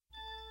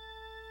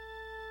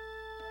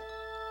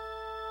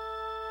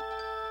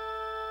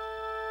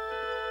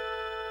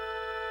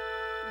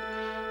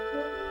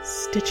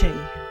Stitching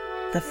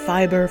the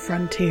Fibre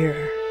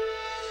Frontier.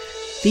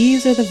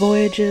 These are the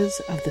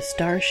voyages of the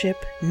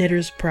starship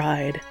Knitter's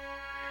Pride.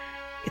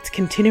 Its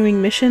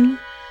continuing mission?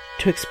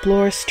 To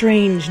explore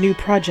strange new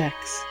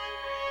projects,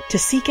 to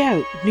seek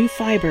out new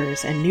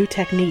fibers and new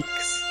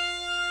techniques,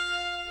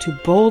 to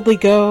boldly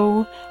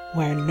go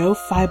where no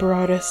fiber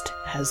artist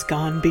has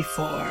gone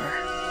before.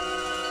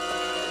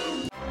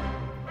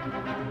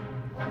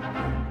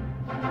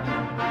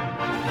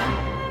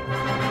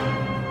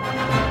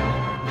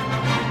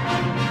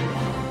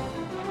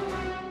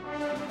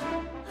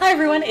 Hi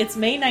everyone, it's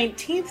May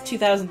 19th,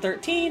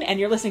 2013, and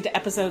you're listening to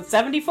episode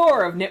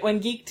 74 of Knit One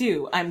Geek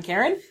 2. I'm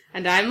Karen.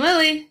 And I'm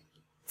Lily.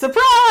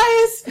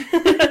 Surprise!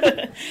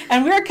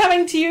 And we're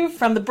coming to you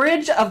from the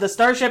bridge of the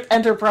Starship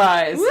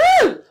Enterprise.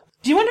 Woo!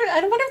 Do you wonder, I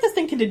wonder if this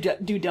thing can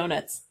do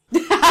donuts.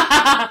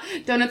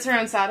 Donuts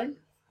around Saturn?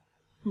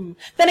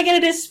 Then again,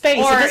 it is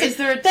space. Or is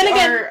there a... Then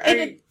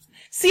again,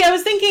 see, I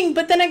was thinking,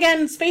 but then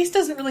again, space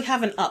doesn't really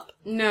have an up.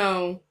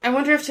 No. I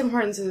wonder if Tim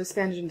Hortons has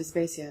expanded into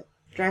space yet.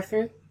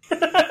 Drive-through?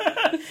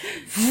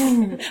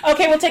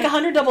 Okay, we'll take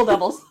 100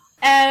 double-doubles.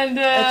 And,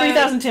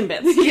 3,000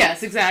 Timbits.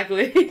 Yes,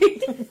 exactly.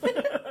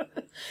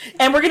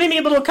 And we're going to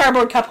need little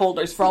cardboard cup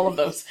holders for all of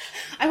those.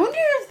 I wonder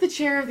if the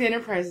chair of the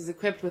Enterprise is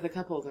equipped with a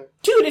cup holder.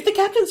 Dude, if the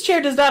captain's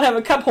chair does not have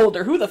a cup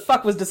holder, who the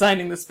fuck was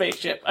designing the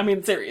spaceship? I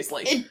mean,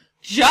 seriously. It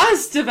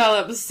just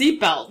developed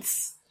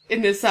seatbelts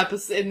in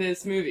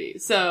this movie,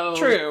 so...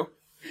 True.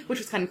 Which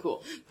was kind of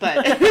cool.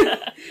 But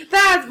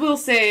that we'll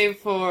save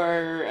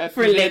for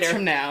later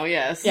from now,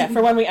 yes. Yeah,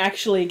 for when we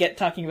actually get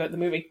talking about the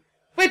movie.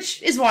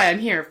 Which is why I'm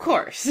here, of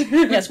course.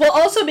 Yes, well,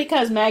 also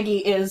because Maggie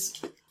is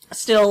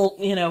still,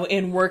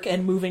 in work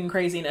and moving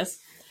craziness.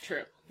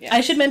 True. Yeah.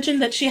 I should mention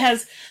that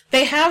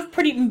they have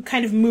pretty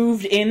kind of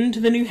moved into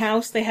the new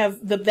house.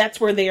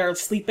 That's where they are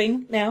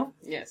sleeping now.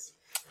 Yes.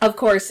 Of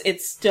course,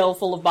 it's still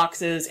full of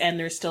boxes, and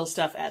there's still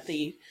stuff at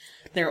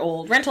their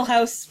old rental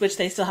house, which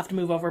they still have to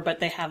move over, but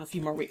they have a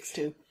few more weeks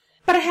to.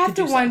 But I have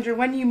to wonder,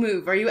 when you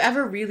move, are you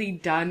ever really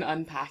done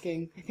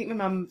unpacking? I think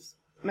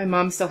my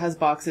mom still has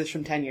boxes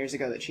from 10 years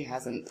ago that she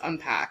hasn't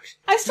unpacked.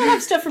 I still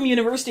have stuff from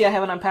university I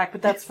haven't unpacked,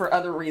 but that's for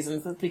other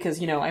reasons. That's because,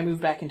 I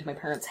moved back into my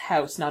parents'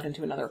 house, not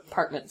into another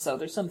apartment, so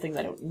there's some things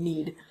I don't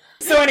need.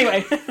 So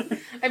anyway.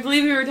 I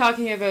believe we were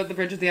talking about the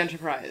Bridge of the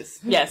Enterprise.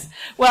 Yes.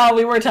 Well,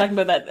 we were talking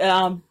about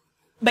that.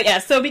 But yeah,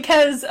 so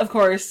because, of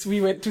course, we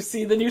went to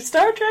see the new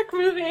Star Trek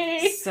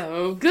movie.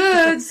 So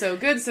good, so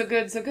good, so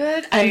good, so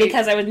good. And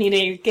because I would need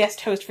a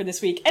guest host for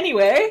this week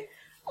anyway,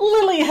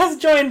 Lily has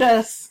joined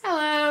us.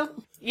 Hello.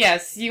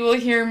 Yes, you will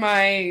hear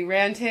my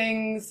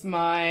rantings,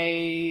 my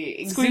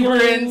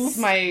exuberance,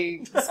 my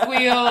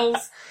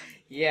squeals.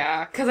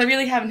 Yeah, because I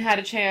really haven't had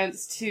a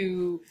chance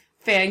to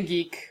fan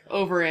geek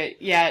over it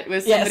yet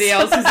with somebody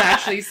else who's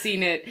actually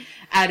seen it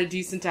at a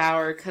decent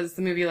hour, because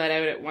the movie let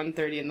out at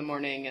 1:30 in the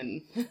morning,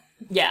 and...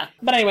 Yeah,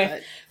 but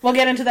anyway, we'll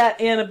get into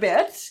that in a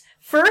bit.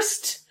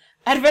 First,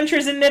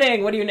 Adventures in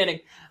Knitting. What are you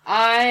knitting?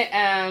 I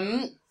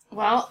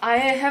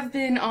have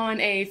been on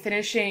a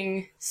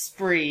finishing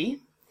spree.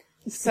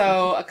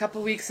 So, a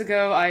couple weeks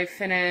ago, I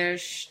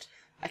finished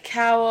a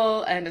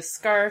cowl and a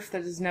scarf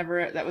that was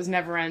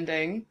never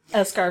ending.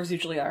 As scarves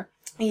usually are.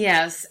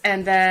 Yes,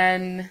 and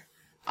then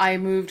I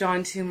moved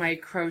on to my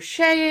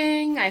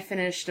crocheting. I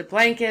finished a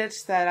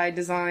blanket that I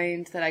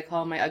designed that I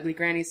call my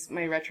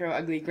retro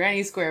ugly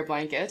granny square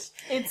blanket.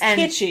 It's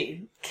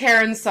kitschy.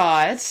 Karen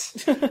saw it.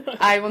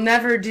 I will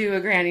never do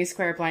a granny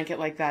square blanket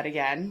like that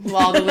again. With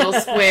all the little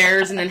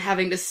squares and then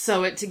having to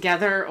sew it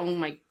together. Oh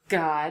my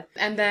god.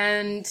 And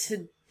then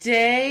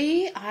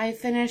today I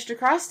finished a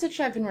cross stitch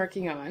I've been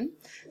working on.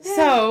 Yeah.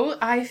 So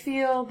I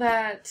feel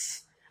that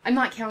I'm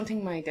not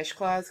counting my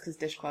dishcloths, because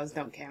dishcloths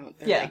don't count.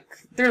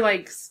 They're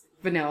like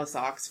vanilla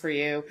socks for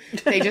you.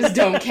 They just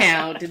don't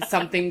count. It's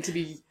something to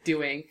be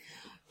doing.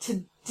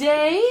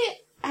 Today,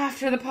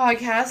 after the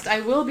podcast,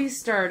 I will be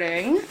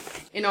starting,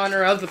 in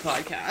honor of the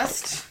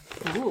podcast,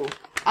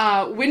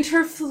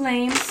 Winter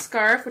Flame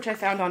scarf, which I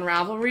found on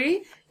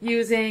Ravelry,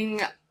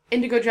 using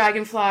Indigo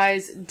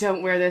Dragonfly's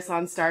Don't Wear This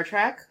on Star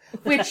Trek,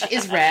 which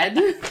is red.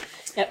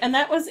 Yeah, and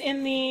that was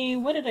in the...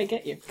 What did I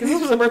get you? Because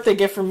this was a birthday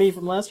gift from me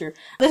from last year.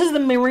 This is the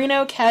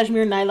Merino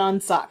Cashmere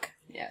Nylon Sock.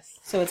 Yes.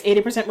 So it's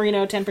 80%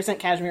 merino, 10%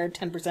 cashmere,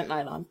 10%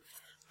 nylon.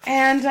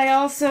 And I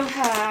also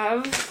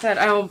have, that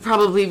I will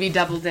probably be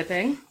double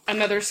dipping,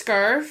 another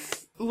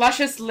scarf.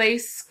 Luscious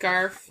lace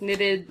scarf,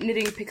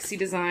 knitting pixie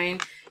design,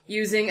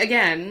 using,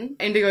 again,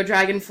 Indigo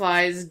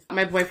Dragonflies.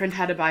 My boyfriend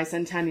had a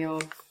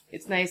bicentennial.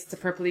 It's nice, it's a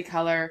purpley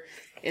color.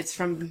 It's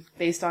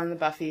based on the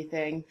Buffy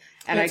thing.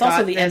 And it's I got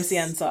also the this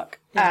MCN sock.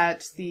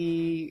 At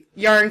the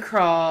yarn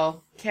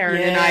crawl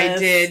Karen and I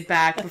did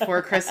back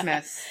before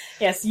Christmas.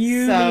 Yes,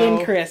 me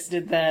and Chris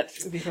did that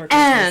before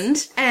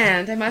Christmas.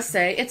 And I must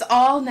say, it's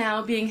all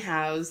now being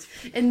housed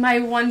in my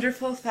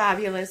wonderful,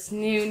 fabulous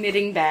new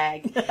knitting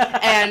bag.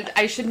 And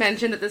I should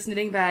mention that this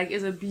knitting bag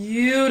is a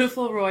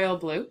beautiful royal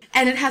blue.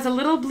 And it has a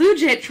little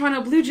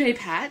Toronto Blue Jay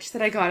patch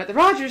that we got at the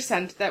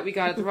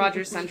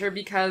Rogers Center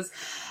because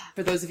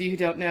For those of you who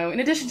don't know, in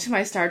addition to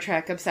my Star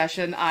Trek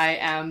obsession, I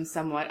am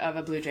somewhat of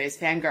a Blue Jays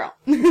fangirl.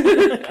 Huge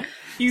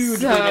Blue Jays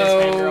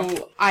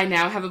fangirl. I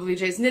now have a Blue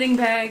Jays knitting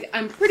bag.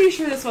 I'm pretty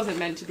sure this wasn't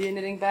meant to be a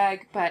knitting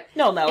bag, but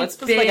No, it's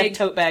big. like a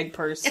tote bag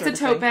purse. It's a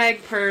tote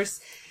bag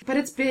purse, but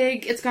it's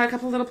big. It's got a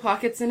couple little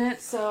pockets in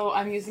it, so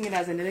I'm using it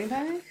as a knitting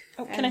bag.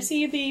 Oh, can I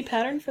see the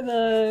pattern for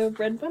the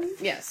red one?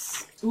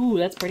 Yes. Ooh,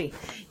 that's pretty.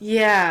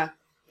 Yeah.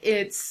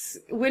 It's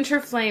Winter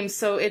Flames,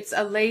 so it's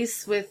a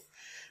lace with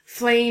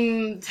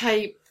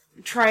flame-type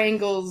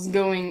triangles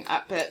going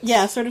up it.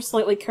 Yeah, sort of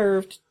slightly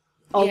curved,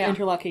 all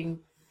interlocking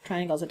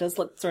triangles. It does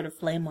look sort of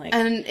flame-like.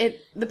 And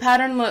the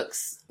pattern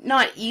looks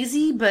not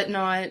easy, but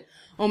not,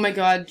 oh my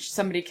god,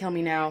 somebody kill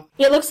me now.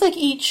 It looks like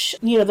each,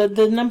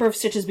 the number of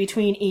stitches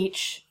between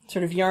each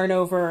sort of yarn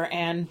over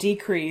and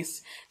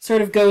decrease sort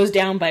of goes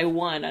down by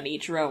 1 on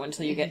each row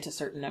until you get to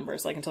certain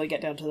numbers, like until you get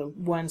down to the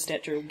 1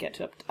 stitch or get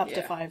to up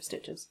to 5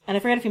 stitches. And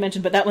I forgot if you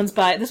mentioned, but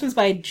this one's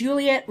by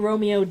Juliet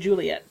Romeo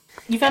Juliet.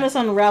 You found this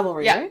on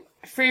Ravelry, right?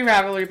 Free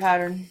Ravelry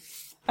pattern.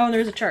 Oh, and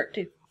there's a chart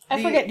too.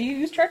 I forget, do you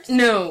use charts?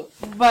 No,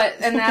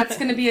 and that's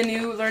going to be a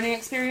new learning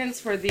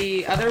experience for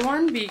the other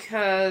one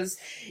because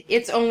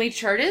it's only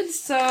charted,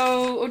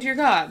 so, oh dear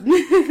god.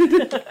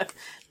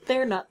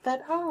 They're not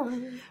that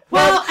hard.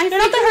 Well, they're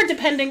not that hard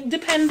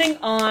depending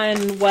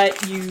on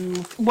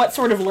what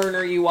sort of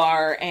learner you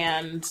are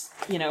and,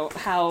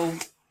 how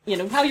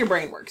your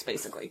brain works,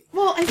 basically.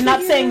 Well, I'm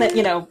not saying that,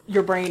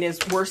 your brain is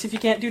worse if you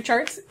can't do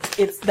charts.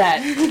 It's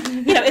that,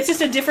 it's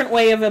just a different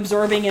way of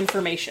absorbing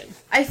information.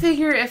 I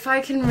figure if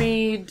I can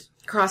read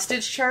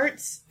cross-stitch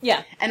charts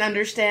and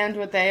understand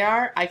what they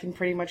are, I can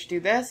pretty much do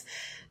this.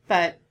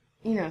 But,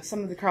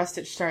 some of the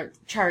cross-stitch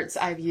charts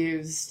I've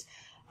used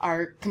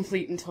are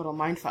complete and total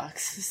mindfucks.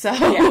 So,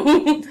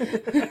 wait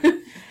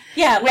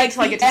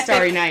till I get to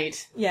Starry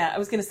Night. Yeah, I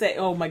was going to say,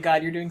 oh my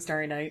god, you're doing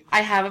Starry Night.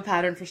 I have a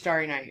pattern for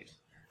Starry Night.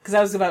 Because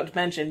I was about to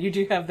mention, you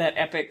do have that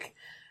epic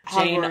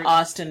Jane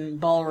Austen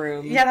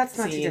ballroom. Yeah, that's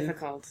not too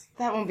difficult.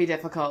 That won't be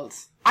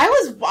difficult. I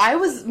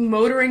was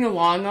motoring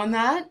along on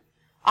that.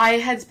 I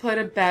had put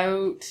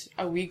about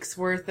a week's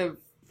worth of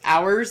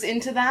hours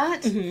into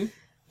that. Mm-hmm.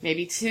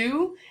 Maybe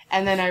 2,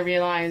 and then I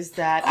realized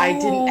that I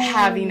didn't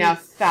have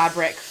enough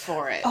fabric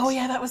for it. Oh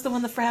yeah, that was the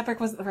one, the fabric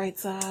wasn't the right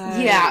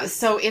size. Yeah,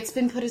 so it's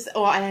been put as,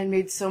 and I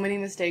made so many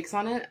mistakes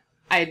on it.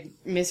 I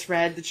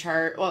misread the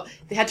chart. Well,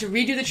 they had to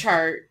redo the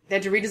chart, they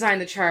had to redesign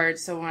the chart,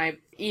 so when I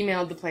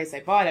emailed the place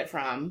I bought it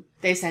from,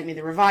 they sent me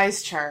the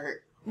revised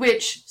chart,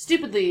 which,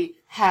 stupidly,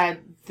 had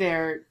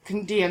their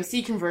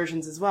DMC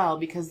conversions as well,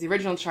 because the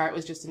original chart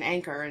was just an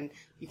anchor, and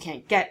you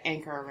can't get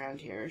anchor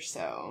around here,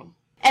 so...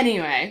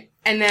 Anyway,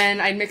 and then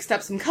I mixed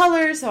up some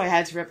colors, so I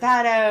had to rip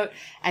that out,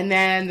 and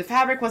then the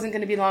fabric wasn't going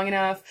to be long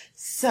enough,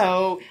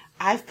 so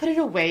I've put it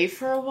away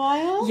for a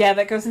while. Yeah,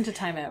 that goes into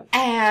timeout.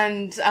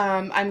 And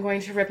I'm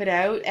going to rip it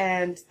out,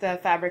 and the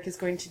fabric is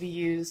going to be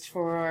used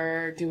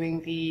for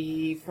doing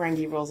the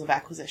Ferengi Rules of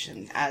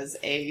Acquisition as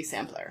a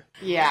sampler.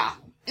 Yeah.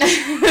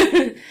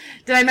 Did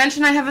I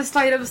mention I have a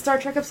slight of a Star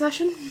Trek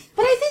obsession?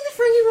 But I think the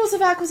Ferengi Rules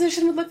of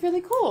Acquisition would look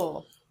really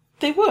cool.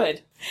 They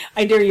would.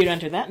 I dare you to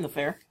enter that in the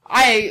fair.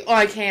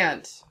 I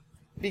can't.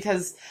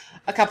 Because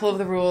a couple of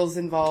the rules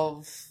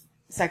involve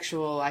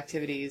sexual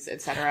activities,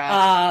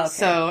 etc. Okay.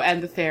 So,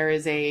 and the fair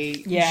is a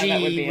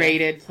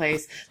G-rated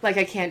place. Like,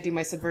 I can't do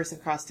my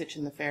subversive cross-stitch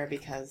in the fair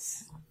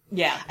because...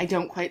 Yeah. I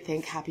don't quite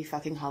think Happy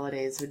Fucking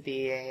Holidays would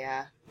be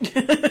a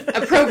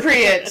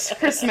appropriate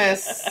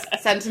Christmas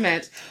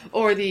sentiment.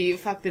 Or the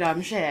fuck the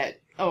dumb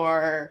shit.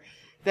 Or...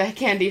 the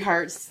candy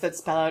hearts that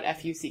spell out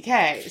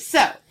F-U-C-K.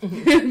 So,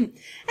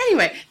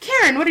 anyway,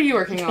 Karen, what are you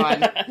working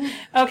on?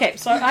 Okay,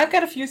 so I've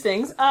got a few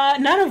things,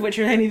 none of which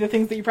are any of the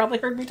things that you probably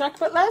heard me talk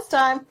about last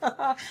time.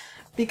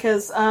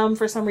 Because,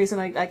 for some reason,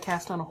 I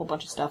cast on a whole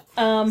bunch of stuff.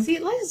 See,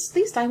 at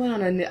least I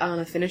went on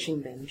a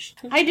finishing binge.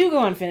 I do go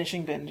on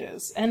finishing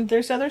binges, and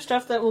there's other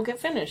stuff that will get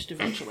finished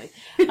eventually.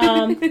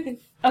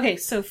 Okay,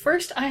 so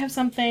first I have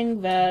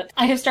something that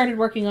I have started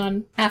working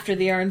on after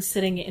the yarn's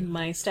sitting in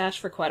my stash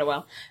for quite a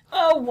while.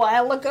 A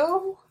while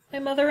ago, my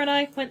mother and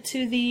I went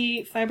to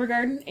the Fibre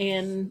Garden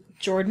in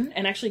Jordan,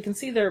 and actually you can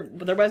see their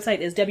website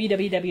is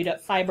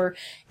www.fibre,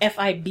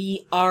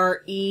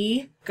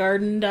 F-I-B-R-E,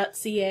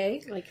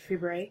 garden.ca. Like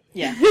Fibre?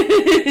 Yeah.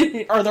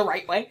 Or the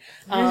right way.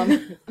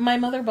 My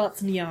mother bought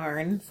some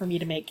yarn for me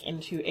to make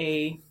into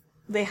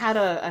they had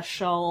a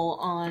shawl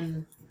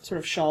on, sort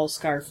of shawl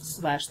scarf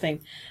 / thing,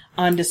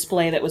 on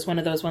display that was one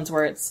of those ones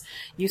where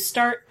you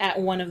start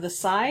at one of the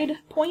side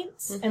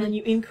points, and then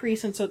you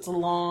increase, and so it's a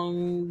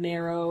long,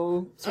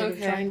 narrow sort of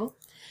triangle.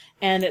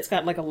 And it's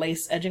got like a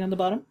lace edging on the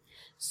bottom.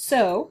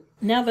 So,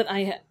 now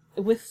that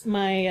with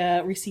my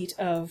receipt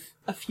of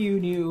a few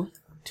new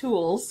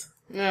tools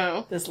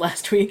this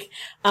last week,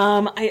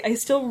 I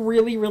still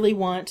really, really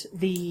want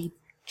the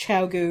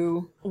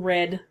Chowgu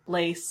red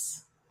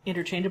lace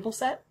interchangeable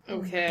set.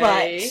 Okay.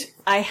 But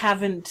I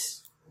haven't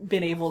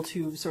been able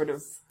to sort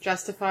of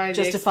justify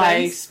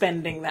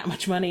spending that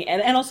much money,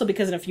 and also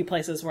because in a few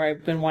places where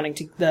I've been wanting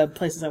to, the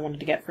places I wanted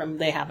to get from,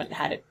 they haven't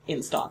had it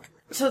in stock.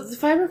 So the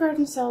Fibre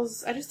Garden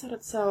sells... I just thought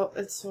it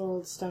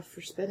sold stuff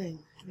for spinning.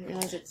 I didn't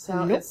realize it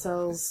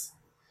sells...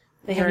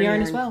 They have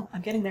yarn as well.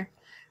 I'm getting there.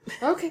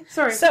 Okay,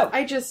 sorry. So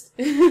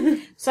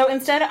So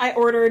instead I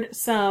ordered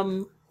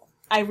some...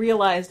 I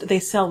realized they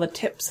sell the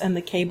tips and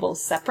the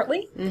cables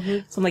separately. Mm-hmm.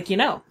 So I'm like,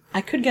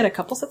 I could get a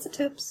couple sets of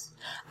tips,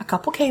 a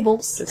couple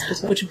cables,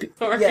 which would be...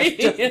 Sorry. Yes,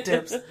 just the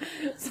tips.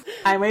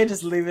 I may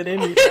just leave it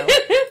in,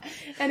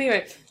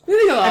 Anyway,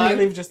 moving along. I may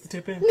leave just the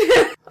tip in.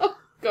 Oh,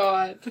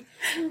 God.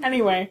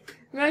 Anyway.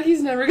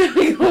 Maggie's never going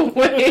to go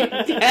away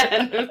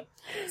again.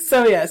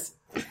 So, yes.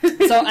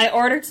 So I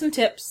ordered some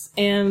tips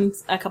and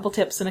a couple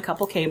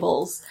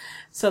cables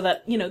so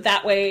that,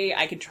 that way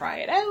I could try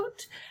it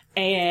out.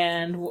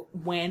 And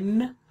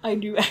when I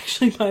do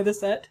actually buy the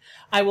set,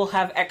 I will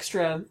have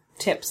extra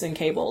tips and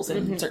cables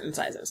in certain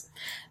sizes.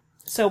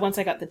 So once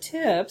I got the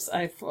tips,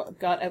 I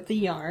got out the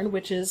yarn,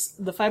 which is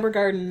the Fibre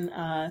Garden.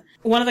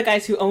 One of the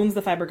guys who owns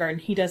the Fibre Garden,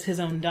 he does his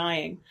own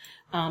dyeing.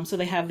 So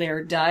they have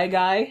their Dye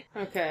Guy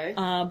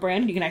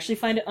brand. You can actually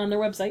find it on their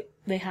website.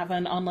 They have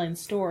an online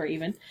store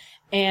even.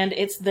 And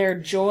it's their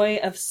Joy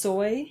of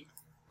Soy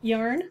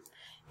yarn.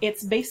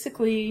 It's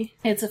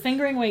a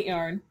fingering weight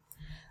yarn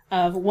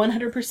of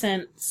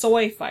 100%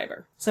 soy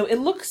fiber. So it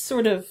looks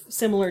sort of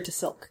similar to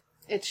silk.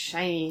 It's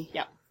shiny.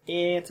 Yeah,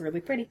 it's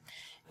really pretty.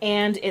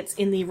 And it's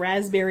in the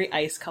raspberry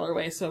ice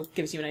colorway, so it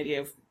gives you an idea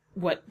of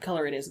what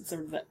color it is. It's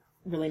sort of that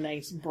really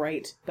nice,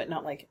 bright, but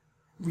not like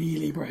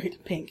really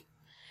bright pink.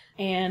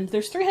 And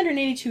there's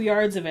 382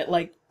 yards of it,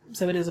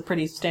 so it is a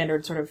pretty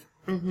standard sort of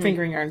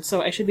fingering yarn.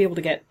 So I should be able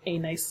to get a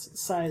nice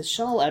size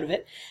shawl out of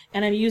it.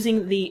 And I'm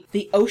using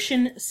the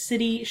Ocean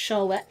City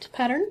Shawlette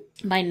pattern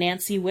by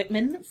Nancy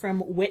Whitman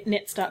from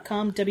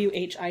whitknits.com,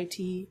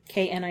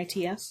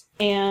 WHITKNITS.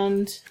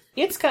 And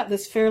it's got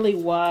this fairly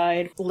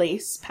wide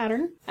lace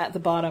pattern at the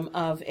bottom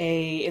of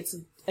it's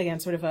again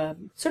sort of a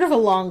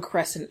long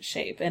crescent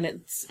shape, and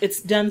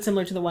it's done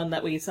similar to the one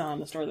that we saw in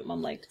the store that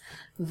Mum liked.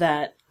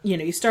 That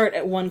you start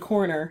at one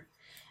corner.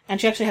 And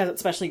she actually has it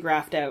specially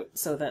graphed out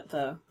so that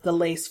the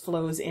lace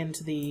flows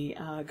into the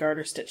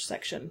garter stitch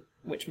section,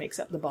 which makes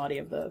up the body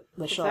of the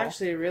shawl. It's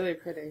actually really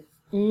pretty.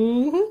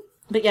 Mm-hmm.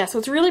 But yeah, so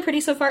it's really pretty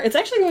so far. It's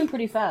actually going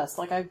pretty fast.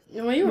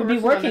 You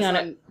were working on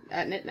it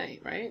at knit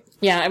night, right?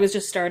 Yeah, I was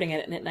just starting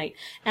it at knit night.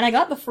 And I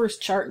got the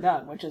first chart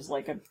done, which is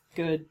like a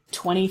good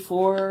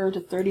 24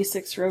 to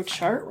 36 row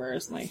chart. Where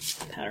is my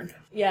pattern?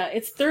 Yeah,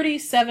 it's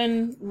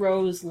 37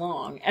 rows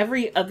long. Of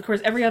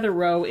course, every other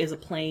row is a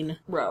plain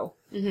row.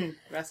 Mm-hmm.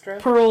 Rest row?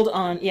 Purled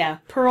on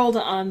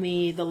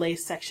the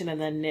lace section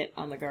and then knit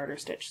on the garter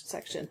stitch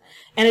section.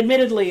 And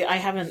admittedly, I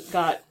haven't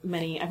got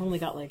many. I've only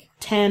got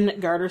 10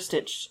 garter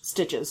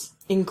stitches,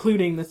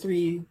 including the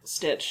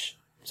 3-stitch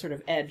sort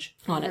of edge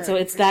on it.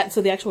 So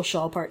so the actual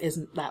shawl part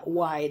isn't that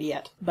wide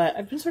yet. But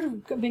I've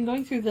been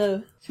going through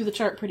the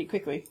chart pretty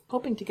quickly,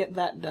 hoping to get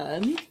that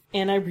done.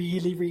 And I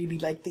really, really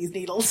like these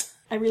needles.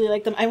 I really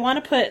like them. I'm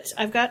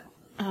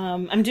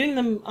doing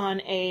them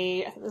on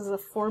I think this is a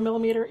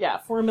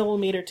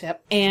 4mm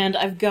tip. And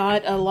I've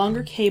got a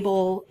longer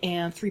cable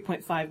and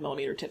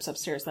 3.5mm tips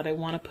upstairs that I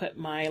want to put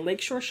my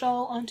Lakeshore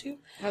shawl onto.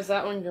 How's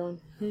that one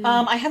going?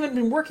 I haven't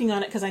been working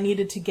on it because I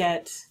needed to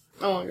get...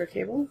 A longer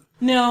cable?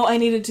 No, I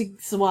needed to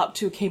swap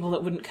to a cable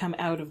that wouldn't come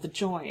out of the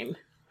join.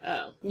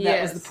 Oh,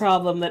 That was the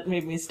problem that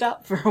made me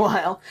stop for a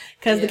while.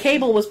 Because the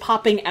cable was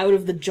popping out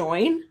of the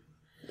join.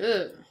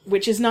 Ugh.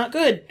 Which is not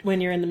good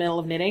when you're in the middle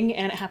of knitting,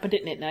 and it happened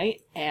at knit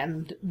night,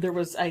 and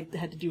I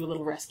had to do a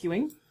little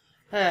rescuing.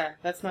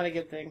 That's not a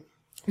good thing.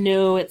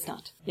 No, it's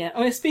not. Yeah.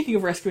 Oh, speaking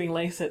of rescuing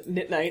lace at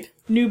knit night,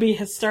 Newbie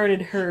has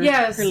started her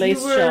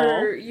lace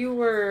shawl. You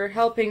were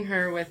helping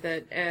her with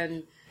it,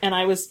 and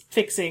I was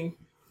fixing.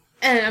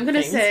 And I'm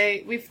gonna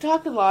say we've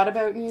talked a lot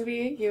about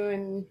Newbie, you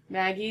and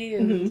Maggie,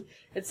 and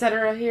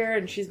etc. here,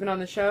 and she's been on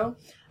the show.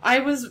 I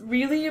was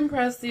really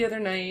impressed the other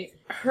night.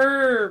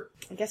 Her,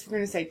 I guess we're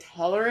going to say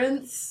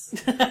tolerance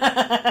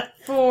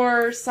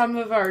for some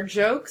of our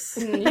jokes.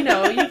 And,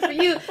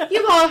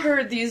 you've all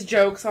heard these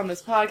jokes on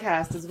this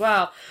podcast as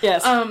well.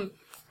 Yes.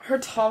 Her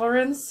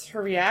tolerance,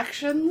 her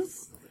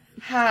reactions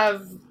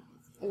have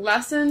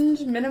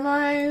lessened,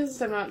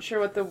 minimized. I'm not sure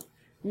what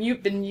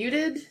been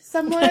muted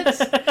somewhat.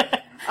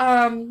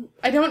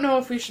 I don't know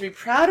if we should be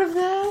proud of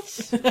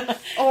that,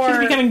 or she's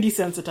becoming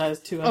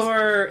desensitized to us,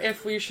 or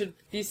if we should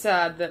be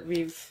sad that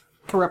we've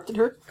corrupted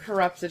her.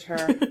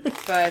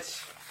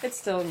 But it's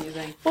still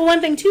amusing. Well,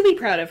 one thing to be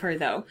proud of her,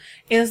 though,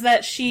 is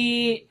that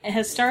she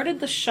has started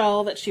the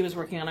shawl that she was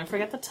working on. I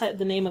forget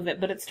the name of it,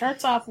 but it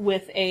starts off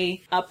with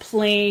a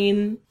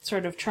plain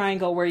sort of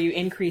triangle where you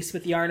increase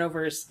with yarn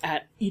overs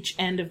at each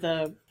end of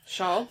the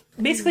shawl.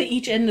 Basically,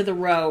 each end of the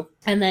row,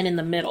 and then in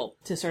the middle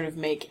to sort of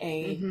make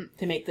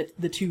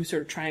the two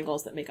sort of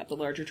triangles that make up the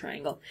larger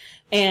triangle.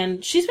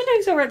 And she's been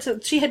doing so right. So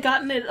she had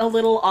gotten it a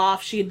little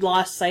off. She had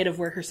lost sight of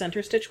where her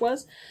center stitch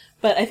was.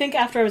 But I think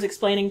after I was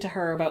explaining to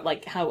her about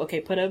how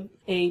put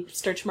a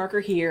stitch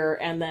marker here,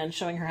 and then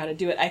showing her how to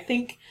do it, I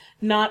think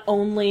not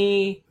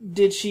only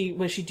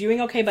was she doing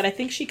okay, but I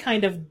think she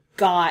kind of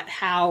got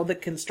how the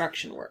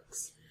construction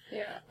works.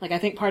 Yeah. I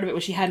think part of it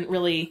was she hadn't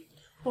really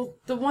Well,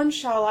 the one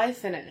shawl I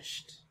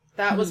finished,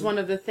 that was one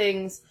of the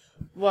things,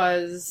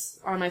 was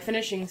on my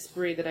finishing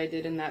spree that I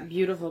did in that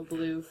beautiful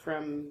blue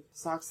from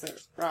Socks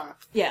That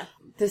Rock. Yeah.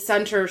 The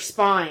center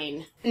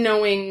spine,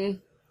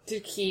 knowing to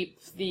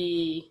keep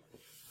the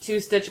 2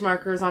 stitch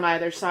markers on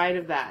either side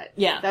of that.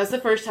 Yeah. That was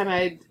the first time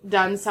I'd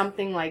done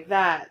something like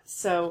that.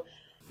 So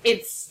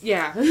it's,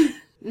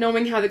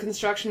 knowing how the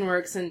construction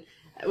works, and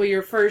when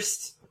you're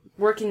first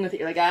working with it,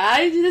 you're like,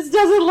 this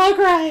doesn't look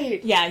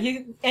right. Yeah,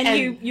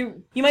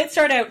 you might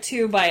start out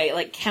too by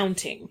like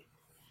counting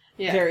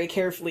very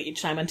carefully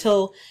each time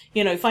until,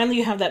 finally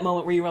you have that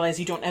moment where you realize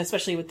you don't,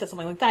 especially with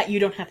something like that, you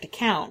don't have to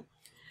count.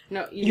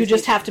 No, you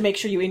just have to make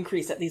sure you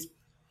increase at these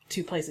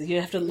 2 places.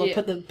 You have to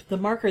put the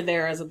marker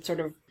there as a sort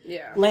of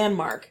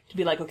landmark to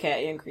be like, okay,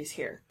 I increase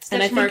here. Stitch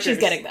and I think markers. she's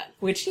getting that.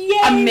 Which,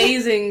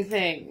 amazing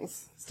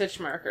things. Stitch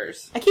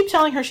markers. I keep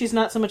telling her she's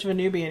not so much of a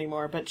newbie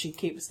anymore, but she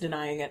keeps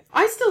denying it.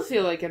 I still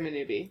feel like I'm a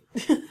newbie.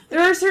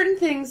 There are certain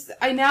things,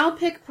 I now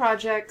pick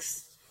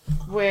projects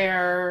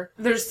where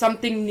there's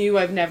something new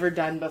I've never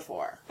done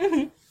before.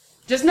 Mm-hmm.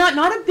 Just not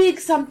a big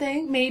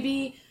something,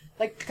 maybe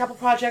like a couple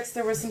projects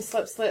there was some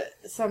slip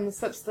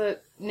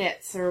slit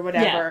knits or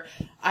whatever.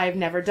 Yeah. I've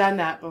never done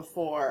that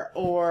before,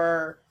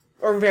 or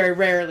very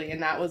rarely,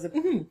 and that was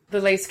the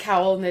lace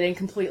cowl knitting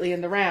completely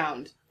in the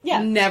round.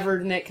 Yeah.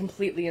 Never knit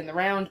completely in the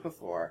round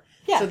before.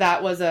 Yeah. So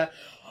that was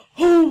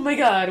oh my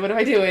god, what am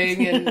I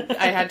doing? And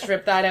I had to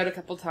rip that out a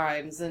couple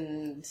times,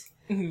 and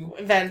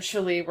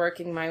eventually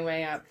working my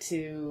way up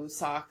to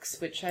socks,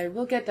 which I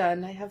will get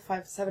done. I have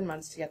 7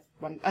 months to get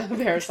a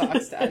pair of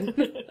socks done.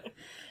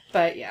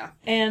 But yeah.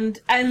 And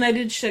I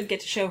did get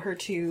to show her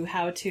too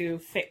how to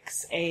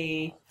fix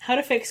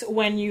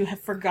when you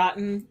have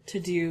forgotten to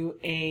do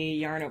a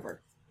yarn over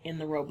in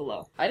the row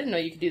below. I didn't know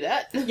you could do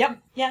that. Yep.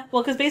 Yeah.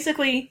 Well, because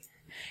basically,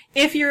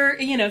 if you're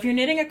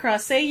knitting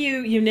across, say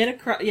you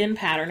knit in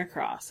pattern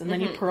across, and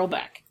then you purl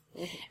back.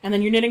 Mm-hmm. And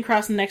then you're knitting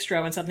across the next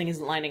row and something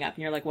isn't lining up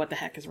and you're like, what the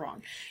heck is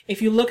wrong?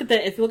 If you look at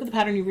the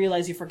pattern, you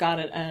realize you forgot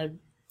a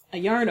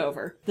yarn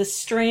over. The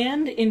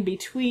strand in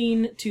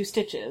between 2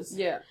 stitches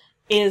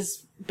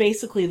is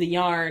basically the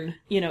yarn.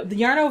 The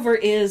yarn over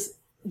is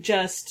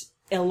just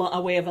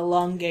a way of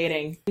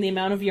elongating the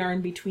amount of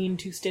yarn between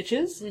 2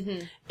 stitches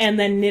and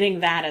then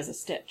knitting that as a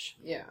stitch.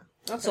 Yeah.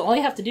 Okay. So all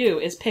you have to do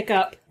is pick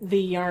up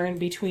the yarn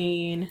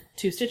between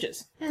 2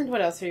 stitches. And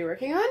what else are you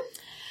working on?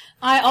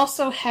 I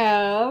also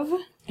have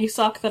a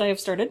sock that I have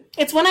started.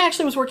 It's one I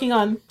actually was working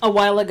on a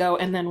while ago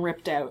and then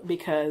ripped out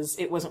because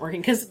it wasn't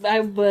working. Because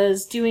I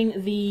was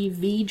doing the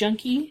V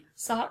Junkie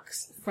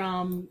socks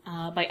from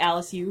by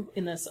Alice Yu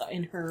in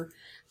her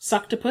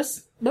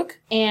Socktopus book,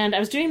 and I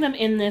was doing them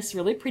in this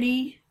really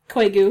pretty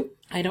Koigu.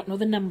 I don't know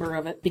the number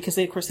of it because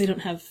of course they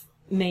don't have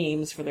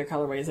names for their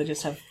colorways. They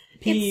just have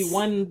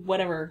P1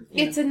 whatever.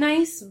 It's a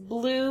nice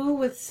blue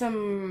with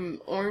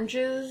some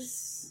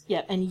oranges.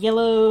 Yeah, and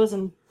yellows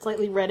and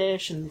slightly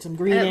reddish and some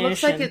greenish. And it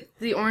looks like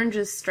the orange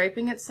is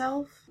striping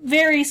itself.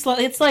 Very slow.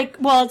 It's like,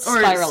 it's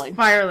spiraling. It's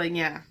spiraling,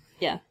 yeah.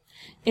 Yeah.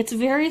 It's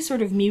very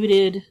sort of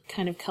muted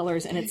kind of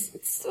colors, and it's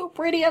so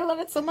pretty. I love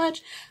it so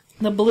much.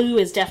 The blue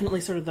is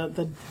definitely sort of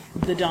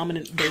the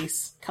dominant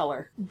base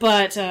color.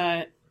 But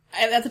at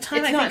the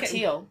time, it's not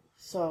teal.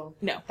 So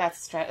no, that's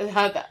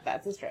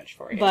a stretch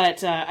for you.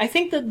 But I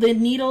think that the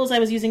needles I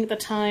was using at the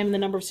time, the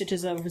number of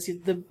stitches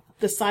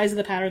the size of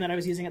the pattern that I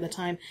was using at the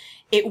time,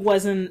 it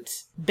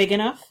wasn't big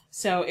enough,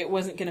 so it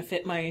wasn't going to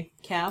fit my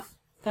calf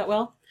that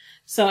well.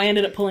 So I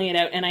ended up pulling it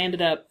out, and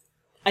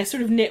I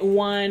sort of knit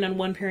one on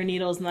one pair of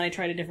needles, and then I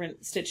tried a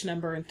different stitch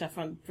number and stuff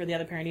for the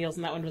other pair of needles,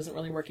 and that one wasn't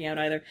really working out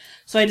either.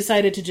 So I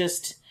decided to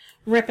just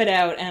rip it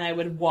out, and I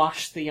would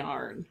wash the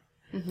yarn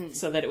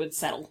so that it would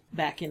settle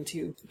back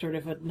into sort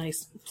of a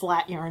nice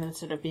flat yarn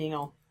instead of being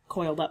all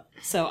coiled up.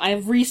 So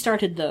I've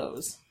restarted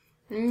those.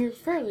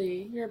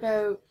 You're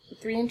about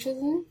 3 inches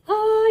in?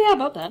 Oh, yeah,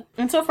 about that.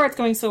 And so far it's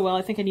going so well,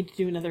 I think I need to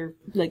do another,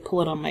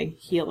 pull it on my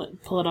heel and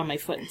pull it on my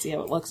foot and see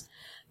how it looks.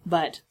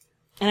 And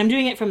I'm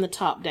doing it from the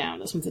top down.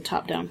 This one's a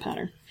top-down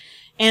pattern.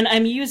 And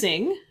I'm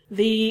using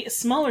the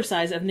smaller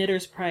size of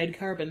Knitter's Pride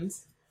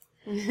carbons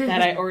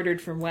that I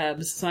ordered from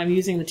Webs. So I'm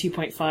using the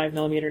 2.5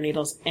 millimeter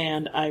needles,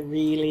 and I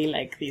really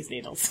like these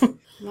needles.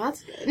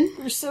 That's good.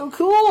 They're so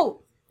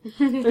cool!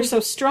 They're so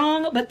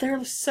strong, but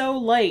they're so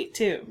light,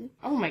 too.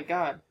 Oh my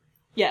god.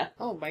 Yeah.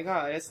 Oh my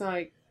god, it's not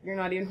like you're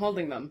not even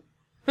holding them.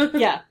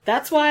 Yeah,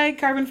 that's why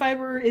carbon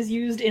fiber is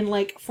used in,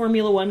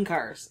 Formula 1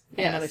 cars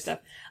and other stuff.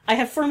 I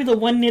have Formula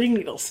 1 knitting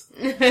needles.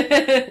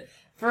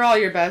 For all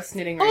your best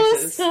knitting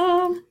races.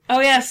 Awesome!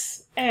 Oh,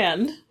 yes.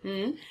 And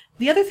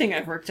the other thing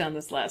I worked on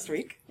this last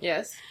week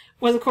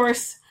was, of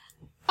course,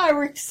 I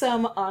worked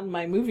some on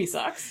my movie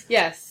socks.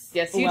 Yes,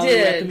 you did. While we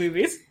were at the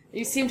movies.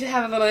 You seem to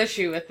have a little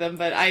issue with them,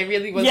 but I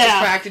really was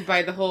attracted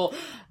by the whole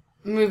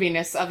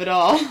moviness of it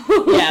all.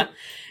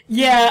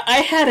 Yeah,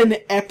 I had an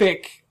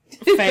epic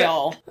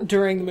fail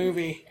during the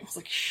movie. I was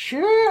like,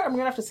 sure, I'm going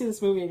to have to see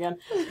this movie again.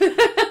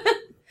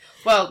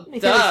 Well,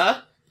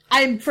 duh.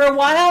 For a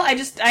while, I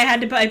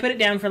put it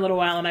down for a little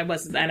while, and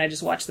I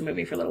just watched the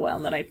movie for a little while,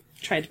 and then I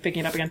tried to pick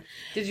it up again.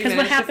 Did you? Because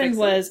what happened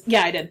was,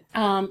 yeah, I did.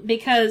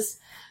 Because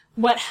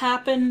what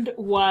happened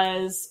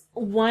was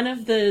one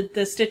of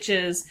the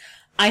stitches,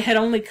 I had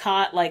only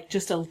caught like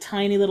just a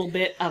tiny little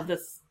bit of the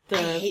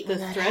thread.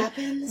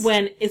 Happens.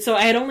 So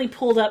I had only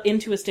pulled up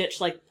into a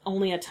stitch like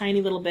only a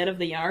tiny little bit of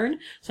the yarn.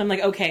 So I'm like,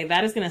 okay,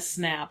 that is going to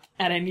snap,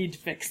 and I need to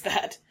fix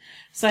that.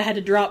 So I had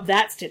to drop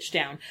that stitch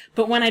down.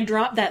 But when I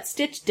dropped that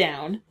stitch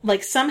down,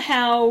 like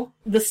somehow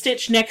the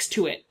stitch next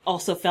to it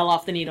also fell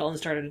off the needle and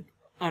started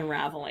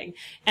unraveling.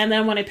 And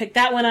then when I picked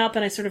that one up,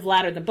 and I sort of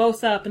laddered them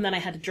both up, and then I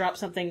had to drop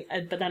something,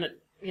 but then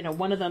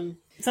one of them,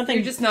 something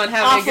You're just not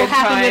having a good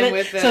time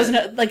with it. So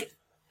it's like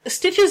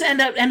stitches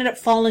ended up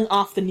falling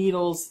off the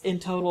needles in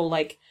total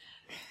like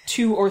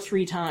 2 or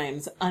 3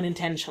 times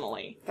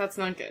unintentionally. That's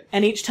not good.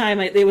 And each time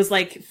it was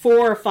like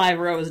 4 or 5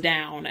 rows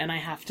down, and I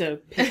have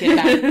to pick it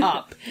back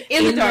up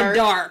in the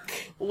dark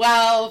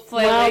while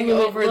flailing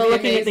over the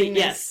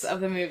amazingness of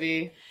the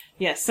movie.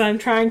 Yes, so I'm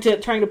trying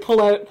to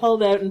pull it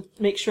out and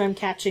make sure I'm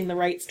catching the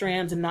right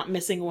strands and not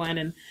missing one.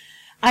 And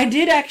I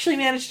did actually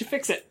manage to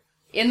fix it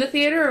in the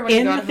theater, or when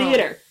you got home? In the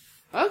theater.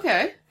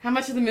 Okay. How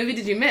much of the movie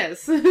did you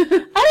miss?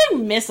 I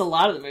didn't miss a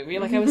lot of the movie.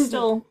 Like, I was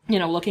still,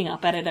 looking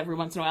up at it every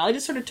once in a while. I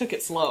just sort of took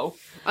it slow.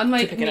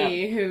 Unlike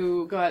me,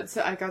 who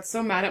I got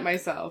so mad at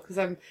myself, because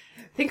I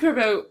think we're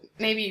about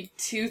maybe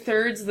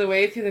 2/3 of the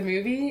way through the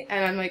movie,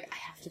 and I'm like, I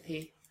have to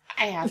pee.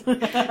 I'm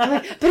like,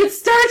 but it's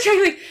Star Trek,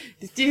 like,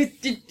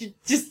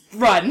 just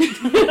run.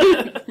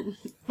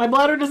 My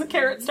bladder doesn't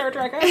care at Star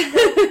Trek.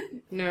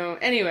 No.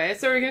 Anyway,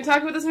 so we're going to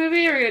talk about this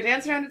movie, or are we going to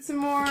dance around it some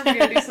more? We're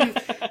going to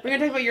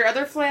talk about your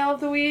other flail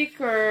of the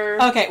week,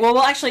 or... Okay, well,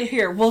 actually,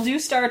 we'll do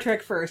Star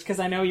Trek first, because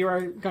I know you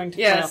are going to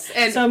Yes,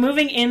 and so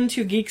moving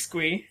into Geek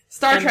Squee.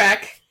 Star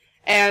Trek,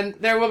 and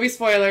there will be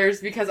spoilers,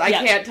 because I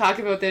can't talk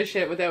about this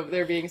shit without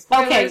there being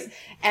spoilers,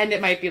 and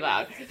it might be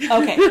loud.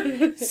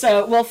 Okay,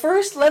 so, well,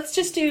 first, let's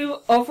just do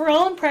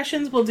overall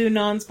impressions. We'll do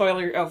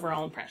non-spoiler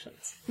overall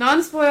impressions.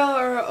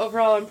 Non-spoiler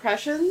overall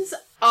impressions...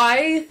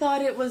 I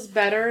thought it was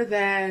better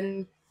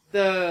than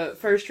the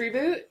first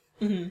reboot.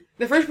 Mm-hmm.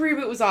 The first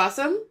reboot was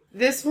awesome.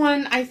 This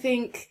one, I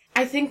think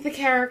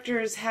the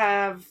actors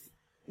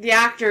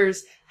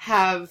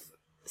have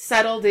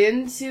settled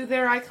into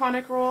their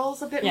iconic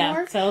roles a bit more.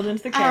 Yeah, settled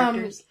into the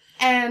characters.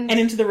 And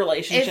into the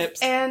relationships.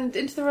 And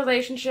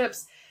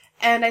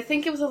I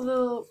think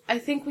I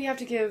think we have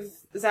to give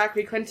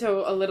Zachary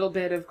Quinto a little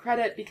bit of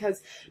credit,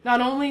 because not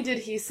only did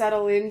he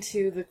settle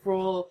into the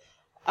role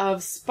of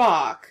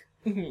Spock,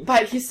 mm-hmm.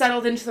 but he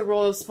settled into the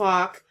role of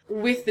Spock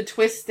with the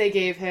twist they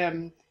gave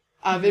him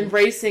of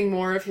embracing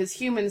more of his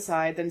human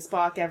side than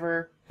Spock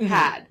ever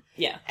had.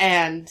 Yeah.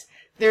 And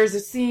there's a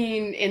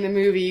scene in the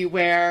movie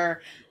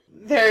where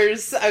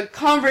there's a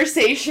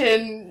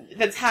conversation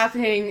that's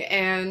happening,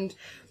 and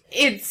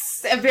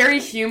it's a very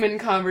human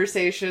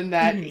conversation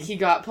that he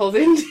got pulled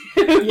into.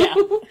 Yeah.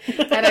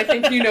 And I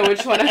think you know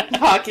which one I'm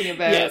talking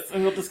about. Yes,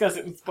 and we'll discuss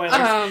it in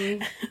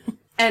spoilers.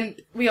 And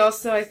we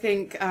also, I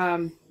think...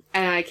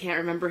 and I can't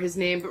remember his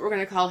name, but we're going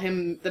to call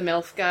him the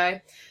MILF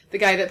guy. The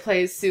guy that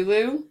plays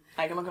Sulu.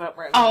 I can look it up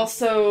right now.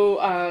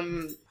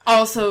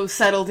 Also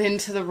settled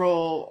into the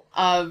role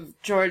of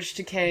George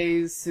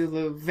Takei's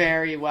Sulu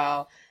very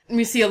well.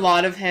 We see a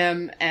lot of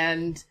him,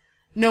 and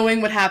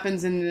knowing what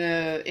happens in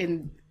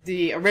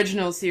the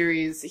original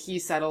series, he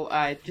settled.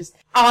 Just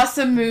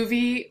awesome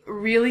movie.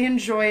 Really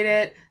enjoyed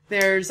it.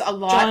 There's a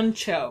lot...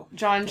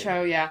 John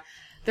Cho, yeah.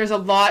 There's a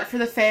lot for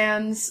the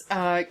fans.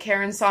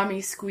 Karen saw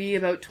me squee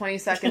about 20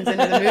 seconds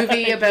into the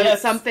movie about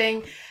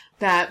something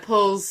that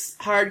pulls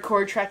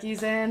hardcore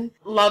Trekkies in.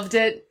 Loved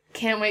it.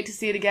 Can't wait to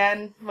see it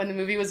again. When the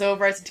movie was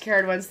over, I said to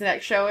Karen, when's the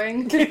next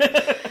showing?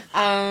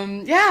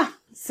 Yeah.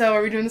 So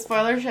are we doing the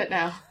spoiler shit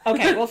now?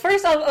 Okay, well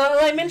first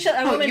I'll mention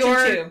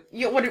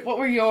two. What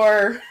were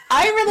your...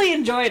 I really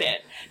enjoyed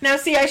it. Now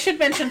see, I should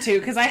mention too,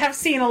 because I've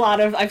seen a lot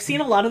of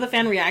the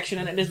fan reaction,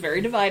 and it is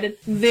very divided.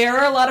 There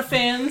are a lot of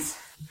fans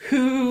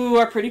who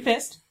are pretty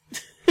pissed.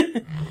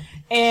 But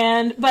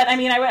I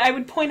mean, I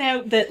would point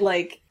out that,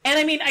 like, and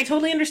I mean, I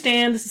totally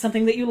understand this is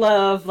something that you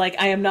love. Like,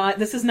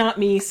 this is not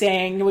me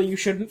saying, well, you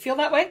shouldn't feel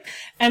that way.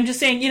 I'm just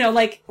saying,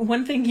 like,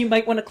 one thing you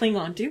might want to cling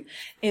on to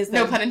is that...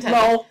 No pun intended.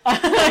 Well,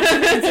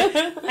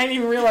 I didn't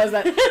even realize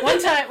that.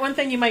 One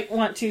thing you might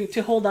want to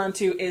hold on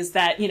to is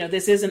that,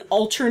 this is an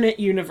alternate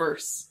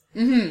universe.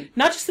 Mm-hmm.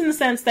 Not just in the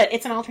sense that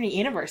it's an alternate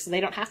universe, so they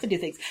don't have to do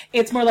things.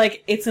 It's more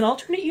like, it's an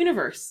alternate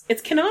universe.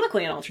 It's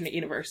canonically an alternate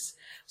universe.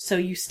 So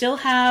you still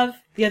have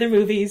the other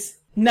movies.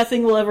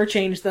 Nothing will ever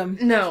change them.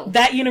 No.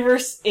 That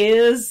universe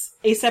is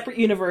a separate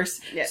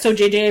universe. Yes. So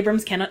J.J.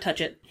 Abrams cannot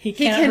touch it. He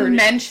can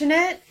mention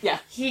it. Yeah.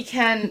 He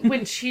can,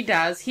 which he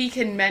does. He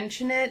can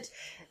mention it.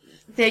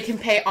 They can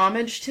pay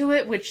homage to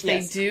it, which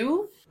they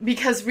do.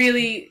 Because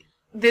really,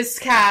 this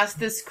cast,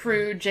 this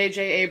crew,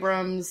 J.J.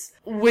 Abrams,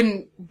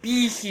 wouldn't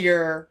be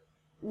here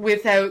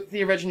without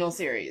the original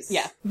series.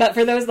 Yeah. But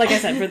for those, like I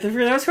said, for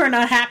those who are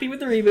not happy with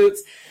the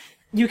reboots,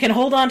 you can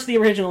hold on to the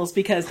originals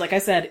because, like I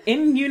said,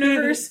 in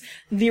universe,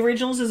 the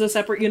originals is a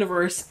separate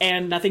universe,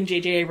 and nothing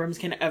J.J. Abrams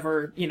can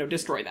ever,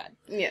 destroy that.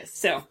 Yes.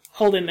 So,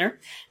 hold in there.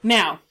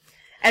 Now...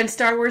 And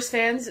Star Wars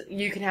fans,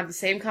 you can have the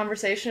same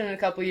conversation in a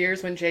couple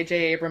years when J.J.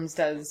 Abrams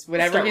does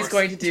whatever he's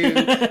going to do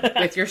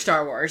with your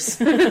Star Wars.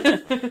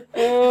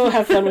 Oh,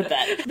 have fun with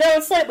that. Though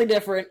it's slightly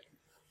different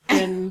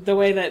in the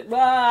way that,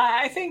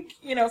 I think,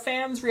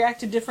 fans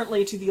reacted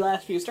differently to the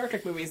last few Star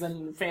Trek movies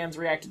than fans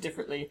reacted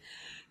differently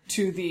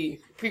to the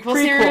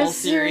prequel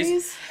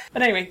series.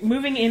 But anyway,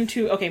 moving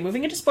into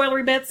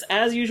spoilery bits.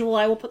 As usual,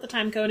 I will put the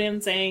time code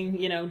in saying,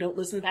 don't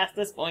listen past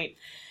this point.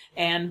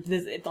 And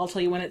I'll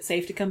tell you when it's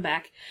safe to come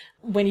back,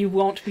 when you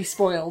won't be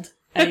spoiled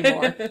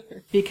anymore.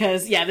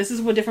 Because, this is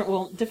a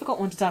difficult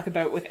one to talk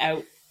about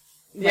without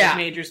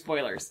major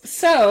spoilers.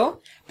 So,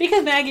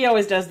 because Maggie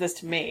always does this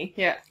to me,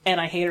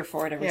 and I hate her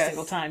for it every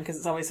single time because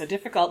it's always so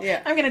difficult,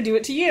 I'm going to do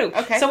it to you.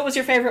 Okay. So what was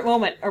your favorite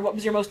moment, or what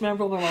was your most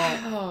memorable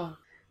moment?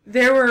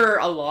 There were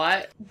a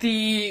lot.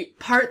 The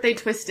part they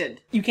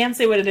twisted. You can't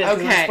say what it is.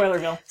 Okay.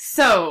 Spoilerville.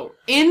 So,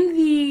 in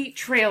the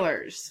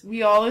trailers,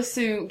 we all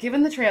assume,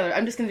 given the trailer,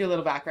 I'm just going to do a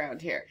little background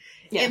here.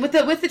 Yeah.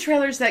 With the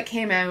trailers that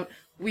came out,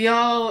 we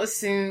all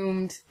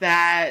assumed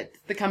that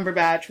the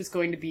Cumberbatch was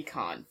going to be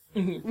Khan.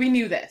 Mm-hmm. We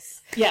knew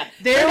this. Yeah.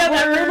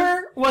 That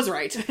rumor was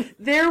right.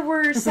 There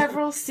were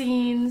several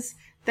scenes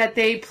that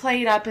they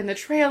played up in the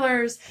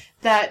trailers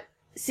that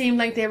seemed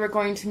like they were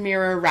going to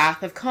mirror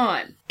Wrath of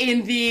Khan.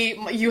 In the,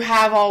 you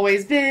have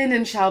always been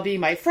and shall be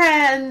my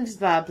friend,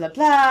 blah, blah,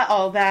 blah,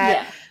 all that.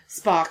 Yeah.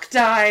 Spock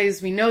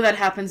dies. We know that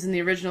happens in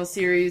the original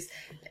series.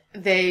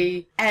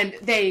 They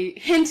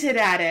hinted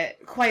at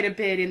it quite a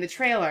bit in the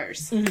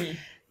trailers. Mm-hmm.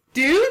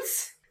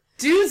 Dudes,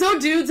 oh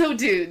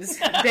dudes.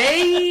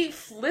 They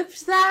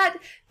flipped that.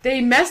 They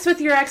messed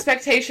with your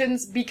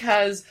expectations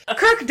because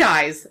Kirk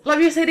dies. Let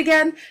me say it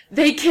again.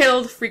 They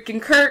killed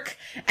freaking Kirk.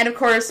 And of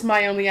course,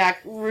 my only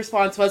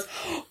response was,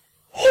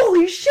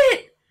 holy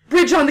shit!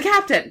 Bridge on the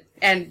captain.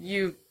 And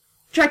you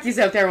Trekkies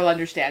out there will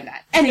understand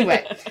that.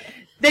 Anyway,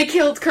 they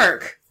killed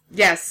Kirk.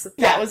 Yes,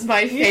 that was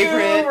my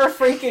favorite. You were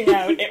freaking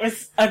out. It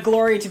was a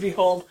glory to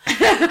behold.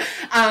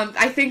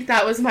 I think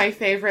that was my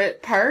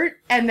favorite part.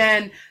 And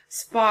then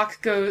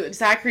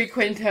Zachary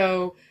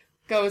Quinto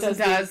goes and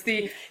does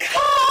the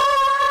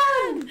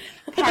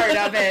part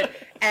of it.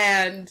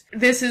 And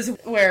this is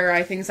where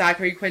I think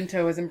Zachary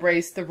Quinto has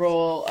embraced the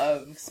role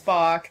of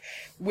Spock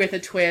with a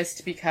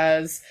twist,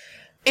 because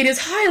it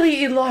is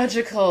highly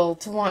illogical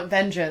to want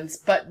vengeance,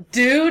 but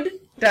dude,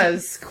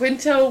 does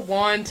Quinto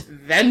want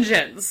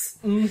vengeance.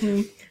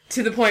 Mm-hmm.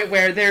 To the point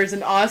where there's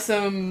an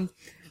awesome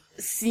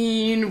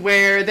scene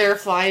where they're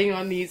flying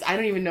on these, I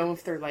don't even know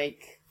if they're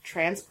like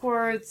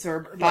transports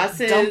or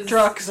buses. Dump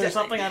trucks or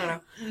something, I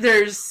don't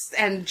know.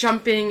 And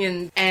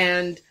jumping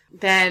and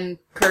then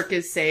Kirk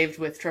is saved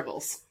with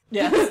tribbles.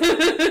 Yes.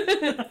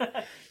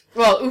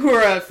 Well,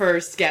 Uhura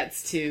first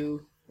gets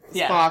to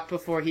Spock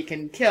before he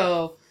can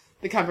kill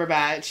the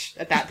Cumberbatch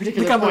at that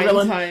particular point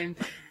in time.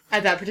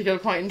 At that particular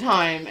point in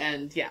time,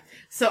 and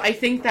So I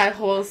think that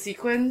whole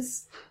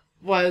sequence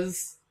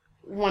was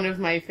one of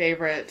my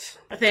favorite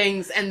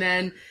things. And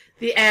then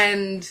the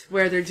end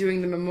where they're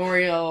doing the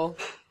memorial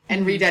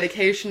and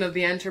rededication of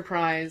the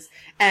Enterprise,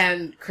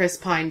 and Chris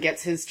Pine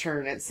gets his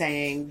turn at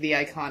saying the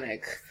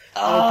iconic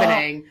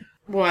opening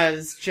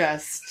was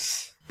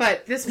just...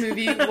 But this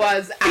movie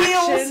was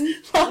action.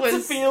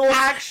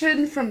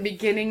 Action from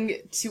beginning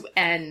to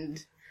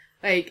end.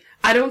 Like,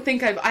 I don't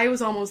think I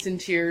was almost in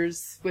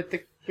tears with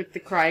the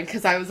crying,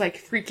 because I was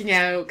like freaking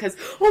out because,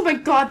 oh my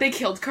god, they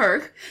killed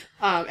Kirk.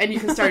 And you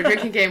can start a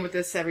drinking game with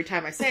this every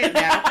time I say it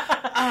now.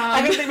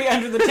 I think they'd be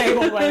under the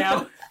table by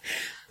now.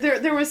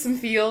 There was some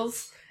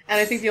feels, and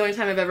I think the only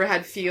time I've ever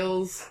had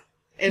feels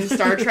in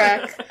Star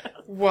Trek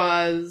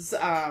was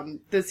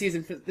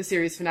the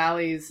series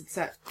finales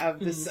of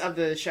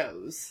the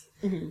shows.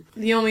 Mm-hmm.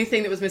 The only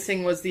thing that was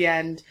missing was the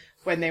end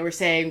when they were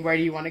saying, "Where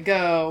do you want to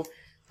go?"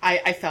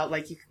 I felt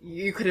like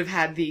you could have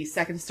had the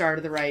second star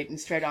to the right and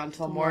straight on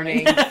till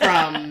morning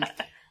from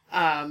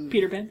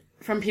Peter Pan.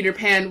 From Peter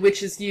Pan,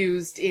 which is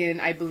used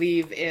in, I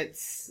believe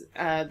it's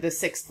the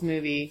 6th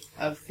movie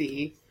of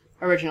the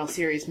original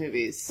series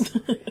movies.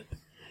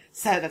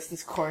 So that's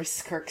this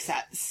course Kirk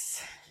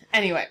sets.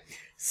 Anyway,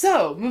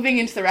 so moving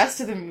into the rest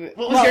of the movie,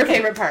 what was your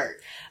favorite part?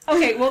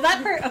 Okay, well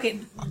that part.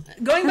 Okay,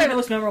 going by the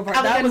most memorable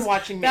part. That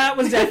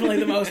was definitely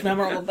the most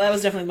memorable. That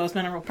was definitely the most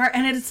memorable part,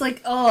 and it's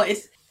like,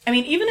 I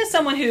mean, even as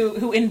someone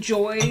who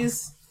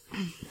enjoys...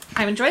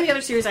 I've enjoyed the other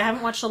series. I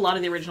haven't watched a lot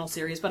of the original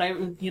series, but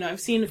I've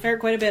seen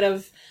quite a bit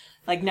of,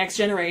 like, Next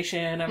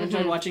Generation. I've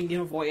enjoyed watching,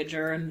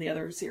 Voyager and the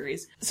other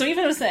series. So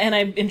and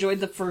I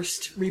enjoyed the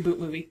first reboot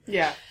movie.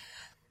 Yeah.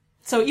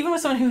 So even with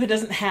someone who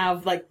doesn't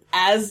have, like,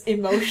 as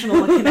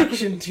emotional a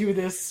connection to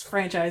this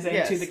franchise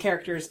and to the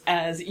characters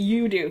as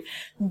you do,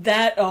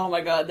 oh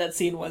my god, that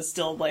scene was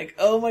still like,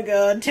 oh my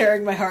god,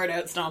 tearing my heart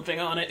out,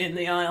 stomping on it in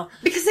the aisle.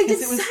 Because they did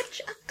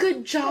such a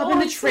good job in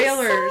the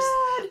trailers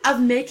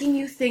of making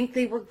you think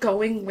they were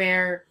going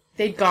where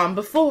they'd gone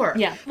before.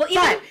 Yeah. Well,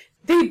 but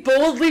they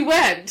boldly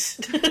went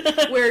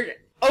where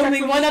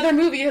only one other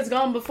movie has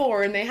gone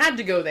before, and they had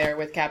to go there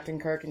with Captain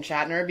Kirk and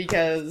Shatner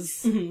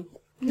because...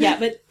 Yeah,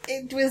 but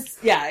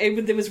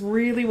it was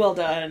really well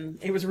done.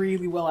 It was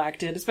really well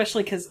acted,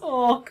 especially because,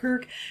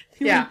 Kirk,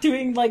 he was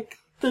doing, like,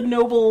 the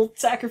noble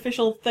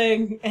sacrificial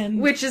thing, and...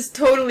 Which is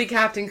totally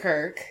Captain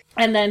Kirk.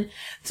 And then,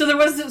 so there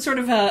was sort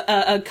of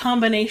a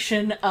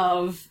combination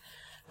of,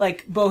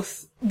 like,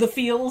 both the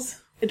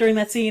feels during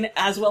that scene,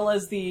 as well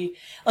as the,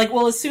 like,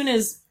 well, as soon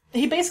as,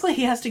 he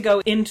has to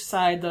go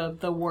inside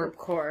the warp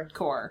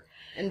core.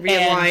 And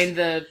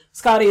realign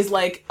Scotty's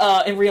like,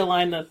 and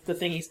realign the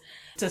thingies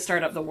to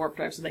start up the warp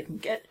drive so they can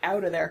get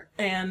out of there.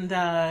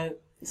 And,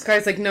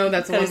 Scotty's like, no,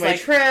 that's a one-way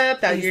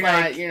trip, that you're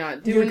not doing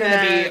that. You're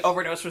gonna be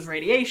overdosed with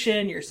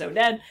radiation, you're so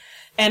dead.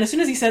 And as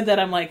soon as he said that,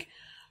 I'm like,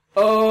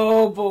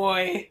 oh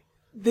boy,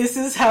 this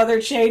is how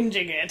they're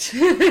changing it.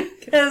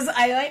 Because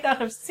I might not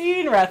have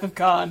seen Wrath of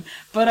Khan,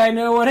 but I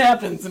know what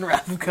happens in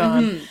Wrath of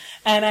Khan. Mm-hmm.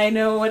 And I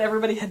know what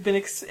everybody had been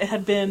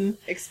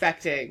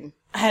expecting.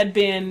 Had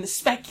been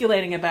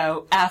speculating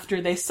about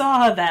after they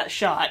saw that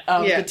shot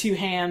of the two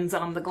hands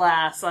on the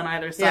glass on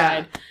either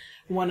side. Yeah.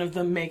 One of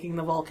them making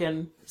the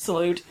Vulcan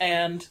salute,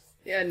 and...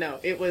 Yeah, no,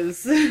 it was...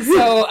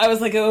 So I was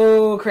like,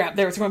 oh crap,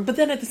 there was one. But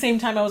then at the same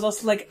time, I was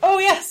also like, oh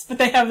yes, but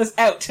they have this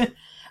out.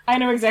 I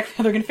know exactly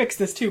how they're going to fix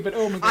this too, but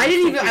oh my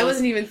god. I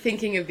wasn't even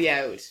thinking of the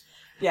out.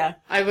 Yeah.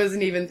 I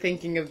wasn't even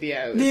thinking of the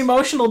out. The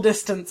emotional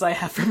distance I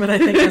have from it, I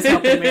think, is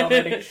helping me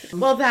already.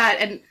 Well, that,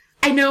 and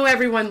I know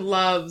everyone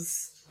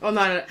loves... Well,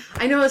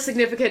 I know a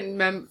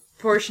significant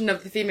portion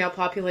of the female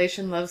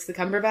population loves the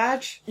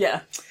Cumberbatch.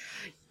 Yeah.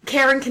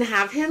 Karen can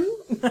have him.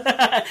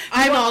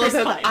 I'm all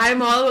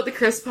about the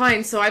Chris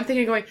Pine, so I'm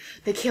thinking going,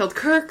 they killed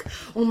Kirk.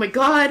 Oh my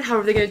god, how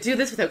are they going to do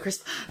this without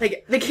Chris?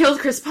 Like, they killed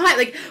Chris Pine.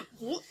 Like,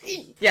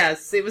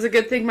 yes, it was a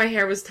good thing my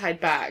hair was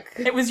tied back.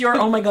 It was your,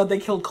 oh my god, they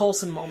killed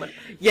Coulson moment.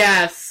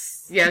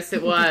 Yes,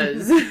 it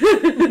was.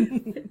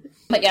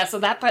 But yeah, so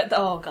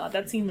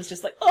that scene was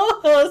just like,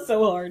 oh,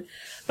 so hard.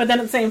 But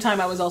then at the same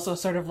time, I was also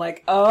sort of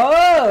like,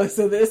 oh,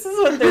 so this is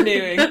what they're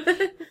doing.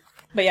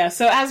 But yeah,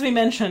 so as we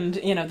mentioned,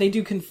 they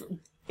do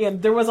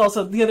and there was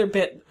also another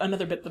bit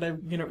that I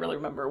really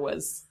remember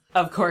was,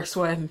 of course,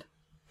 when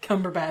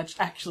Cumberbatch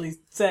actually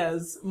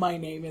says, my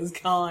name is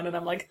Khan, and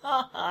I'm like,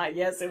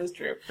 yes, it was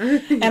true.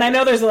 And I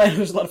know there's a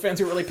lot of fans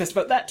who are really pissed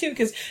about that too,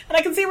 and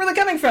I can see where they're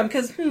coming from,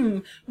 because,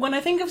 when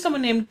I think of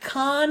someone named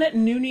Khan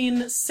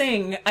Noonien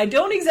Singh, I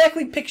don't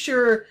exactly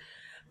picture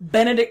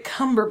Benedict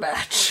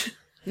Cumberbatch.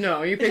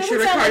 No, you picture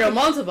Ricardo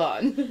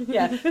Montalban.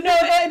 Yeah. No,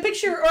 I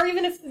picture, or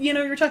even if,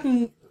 you're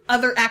talking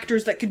other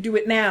actors that could do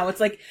it now,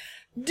 it's like,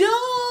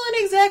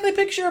 don't exactly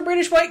picture a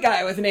British white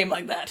guy with a name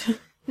like that.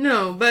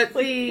 No, but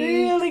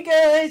really,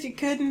 guys, you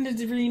couldn't have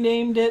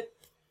renamed it.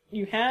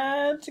 You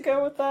had to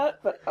go with that,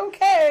 but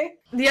okay.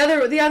 The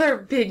other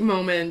big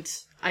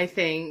moment, I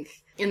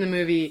think, in the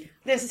movie,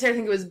 necessarily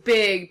think it was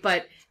big,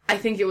 but I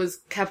think it was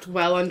kept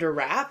well under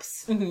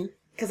wraps.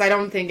 Because I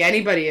don't think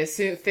anybody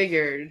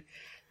figured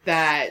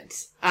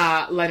that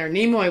Leonard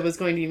Nimoy was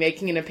going to be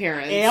making an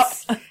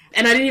appearance. Yep.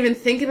 And I didn't even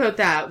think about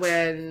that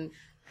when,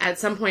 at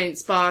some point,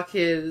 Spock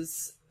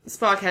is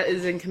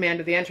in command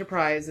of the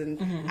Enterprise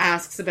and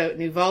asks about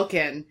New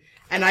Vulcan.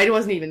 And I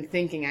wasn't even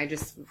thinking. I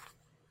just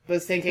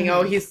was thinking,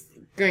 he's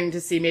going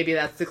to see maybe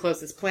that's the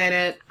closest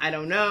planet. I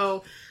don't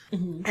know.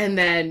 And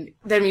then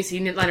we see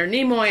Leonard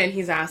Nimoy, and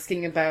he's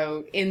asking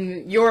about,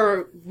 in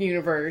your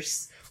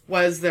universe,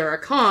 was there a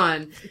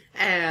Khan?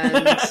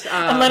 And,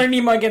 and Leonard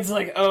Nimoy gets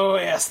like, oh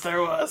yes,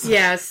 there was.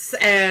 Yes,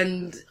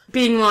 and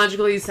being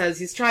logical, he says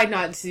he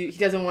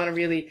doesn't want to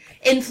really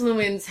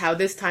influence how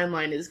this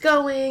timeline is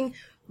going,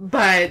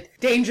 but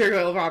danger,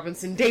 Will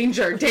Robinson,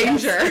 danger.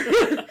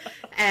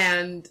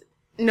 And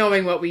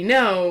knowing what we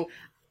know,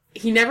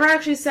 he never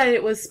actually said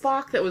it was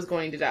Spock that was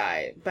going to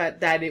die, but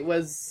that it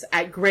was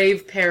at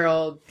grave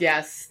peril.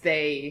 Yes,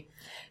 he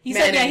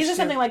said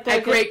something like that.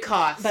 At great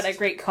cost. But at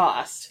great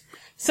cost.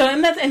 So,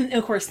 and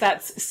of course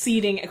that's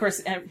seeding, of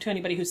course, to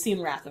anybody who's seen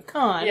Wrath of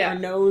Khan, or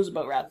knows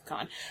about Wrath of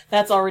Khan,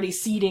 that's already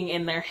seeding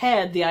in their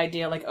head the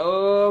idea like,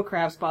 oh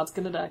crap, Spot's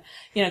gonna die.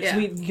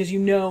 Because you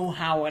know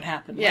how it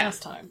happened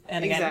last time.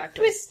 And again,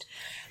 twist.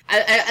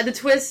 At the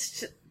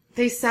twist,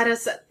 they set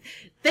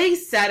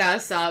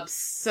us up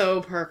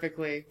so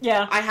perfectly.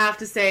 Yeah. I have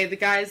to say, the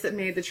guys that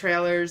made the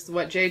trailers,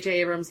 what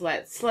J.J. Abrams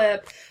let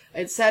slip,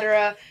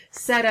 etc.,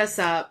 set us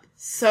up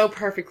so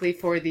perfectly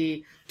for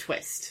the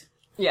twist.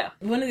 Yeah.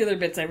 One of the other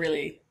bits I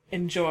really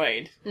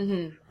enjoyed,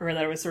 or that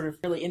I was sort of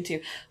really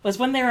into, was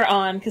when they were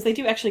on, because they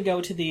do actually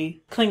go to the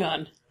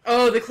Klingon.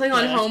 Oh, the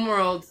Klingon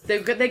homeworld. They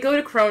go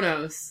to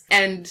Kronos,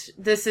 and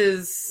this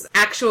is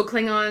actual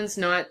Klingons,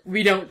 not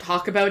we don't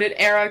talk about it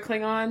era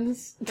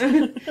Klingons.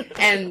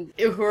 And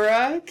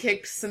Uhura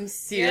kicked some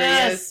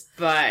serious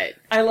butt.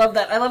 I love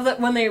that. I love that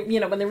when they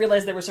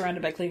realized they were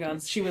surrounded by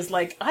Klingons, she was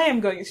like,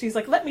 she's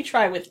like, let me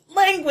try with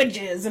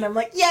languages. And I'm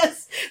like,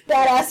 yes,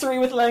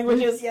 badassery with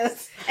languages,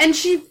 yes. And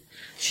she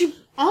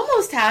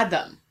almost had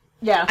them.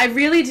 Yeah. I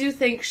really do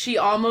think she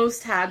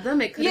almost had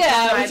them. It could have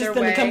Yeah, gone it was just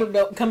either then way.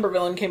 the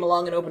Cumbervillain came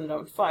along and opened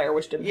on fire,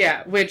 which didn't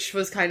Yeah, which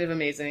was kind of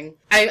amazing.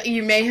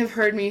 You may have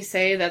heard me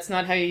say that's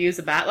not how you use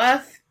a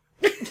batleth.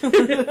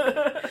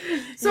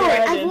 Sorry,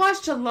 Yeah, I've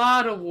watched a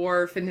lot of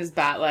Worf and his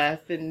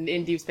batleth and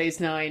in Deep Space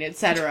Nine,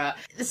 etc.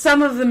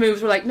 Some of the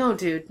moves were like, no,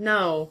 dude,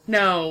 no.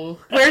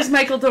 Where's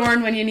Michael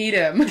Dorn when you need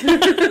him?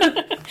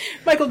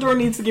 Michael Dorn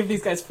needs to give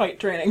these guys fight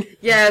training.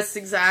 Yes,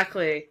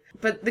 exactly.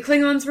 But the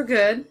Klingons were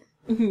good.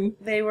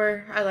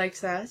 Mm-hmm. I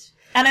liked that.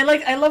 And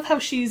I love how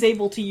she's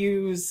able to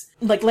use,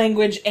 like,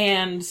 language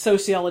and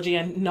sociology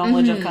and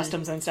knowledge of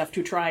customs and stuff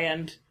to try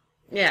and...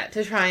 Yeah,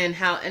 to try and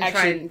try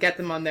and get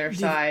them on their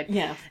side.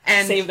 Yeah,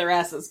 and save their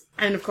asses.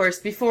 And of course,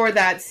 before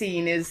that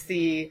scene is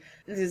the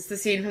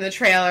scene from the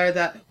trailer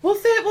that we'll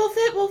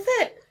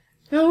fit.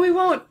 No, we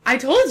won't. I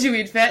told you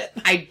we'd fit.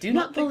 I do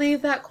not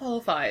believe that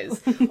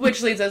qualifies.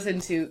 Which leads us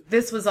into,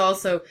 this was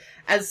also,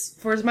 as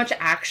much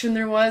action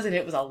there was, and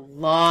it was a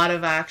lot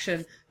of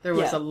action, there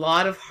was a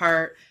lot of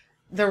heart,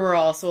 there were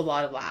also a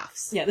lot of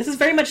laughs. Yeah, this is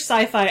very much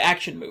sci-fi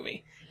action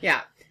movie.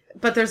 Yeah.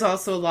 But there's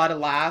also a lot of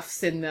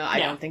laughs in the, I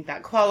don't think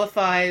that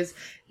qualifies.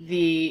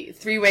 The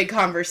three-way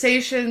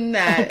conversation,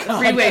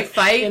 three-way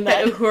fight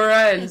that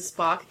Uhura and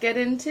Spock get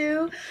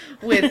into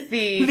with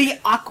the... the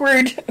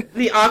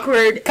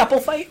awkward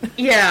couple fight.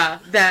 Yeah,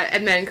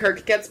 and then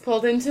Kirk gets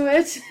pulled into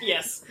it.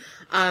 Yes.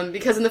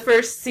 Because in the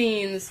first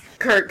scenes,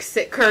 Kirk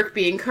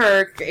being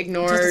Kirk,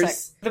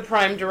 ignores the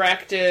Prime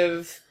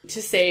Directive to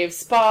save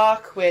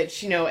Spock,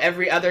 which,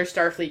 every other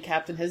Starfleet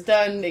captain has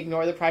done.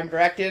 Ignore the Prime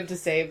Directive to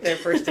save their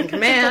first in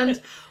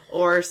command,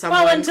 or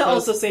someone... Well, and to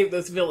also save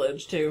this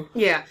village, too.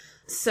 Yeah.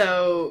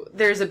 So,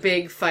 there's a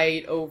big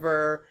fight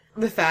over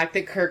the fact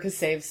that Kirk has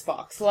saved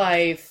Spock's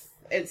life,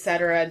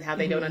 etc., and how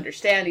they don't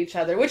understand each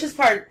other, which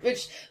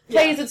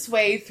plays its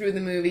way through the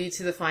movie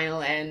to the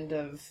final end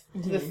of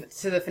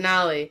to the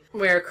finale,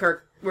 where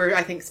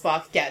I think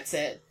Spock gets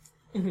it.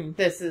 Mm-hmm.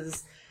 This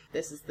is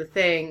the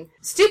thing.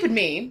 Stupid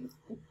me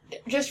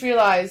just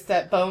realized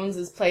that Bones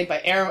is played by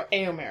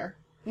Éomer.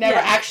 Never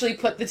actually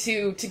put the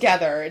two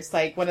together. It's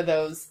like one of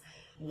those,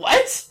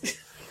 what?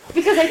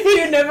 Because I think...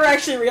 You never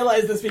actually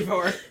realized this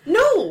before.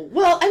 No!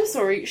 Well, I'm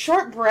sorry.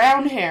 Short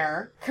brown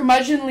hair,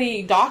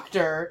 curmudgeonly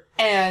doctor,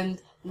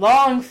 and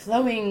long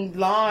flowing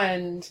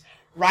blonde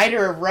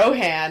rider of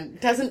Rohan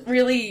doesn't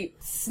really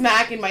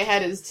smack in my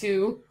head as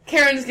two.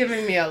 Karen's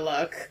giving me a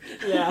look.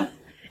 Yeah.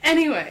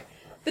 Anyway,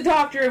 the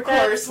doctor, of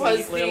course,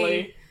 was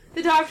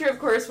the doctor, of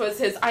course, was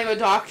his I'm a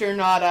doctor,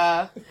 not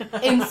a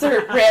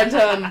insert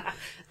random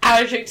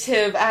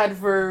adjective,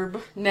 adverb,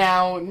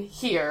 noun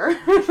here.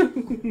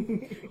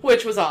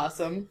 Which was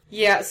awesome.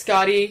 Yeah,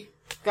 Scotty.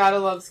 Gotta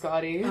love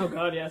Scotty. Oh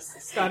god, yes.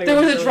 Scotty. There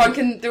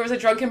was a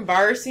drunken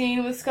bar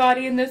scene with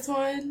Scotty in this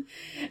one.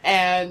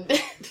 And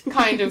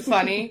kind of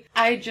funny.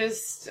 I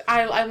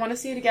want to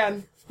see it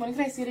again. When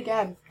can I see it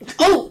again?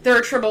 Oh! There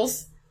are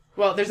tribbles.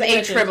 Well, there's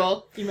a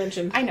tribble. You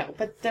mentioned. I know,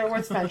 but they're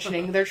worth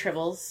mentioning. They're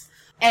tribbles.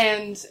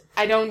 And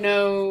I don't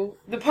know...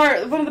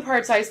 One of the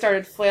parts I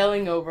started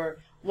flailing over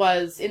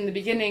was, in the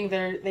beginning,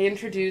 they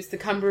introduced the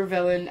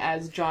Cumbervillain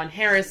as John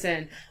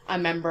Harrison, a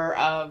member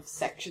of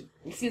Section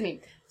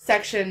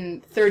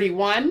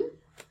 31.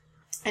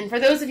 And for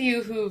those of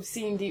you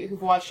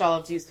who've watched all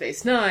of Deep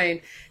Space Nine,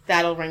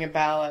 that'll ring a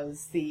bell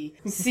as the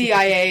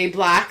CIA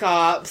Black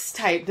Ops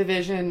type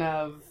division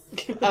of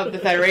the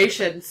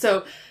Federation.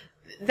 So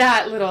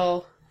that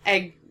little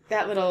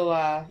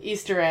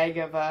Easter egg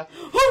of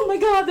oh my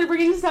god, they're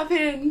bringing stuff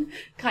in,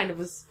 kind of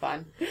was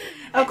fun.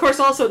 Of course,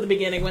 also at the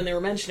beginning when they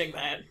were mentioning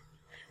that,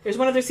 there's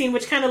one other scene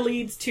which kind of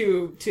leads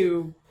to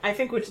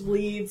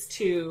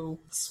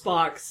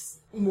Spock's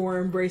more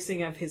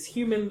embracing of his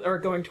human, or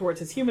going towards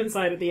his human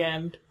side at the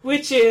end,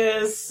 which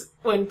is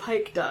when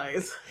Pike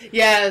dies.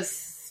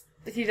 Yes,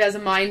 he does a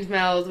mind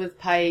meld with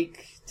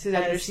Pike to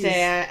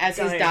understand as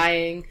he's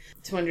dying,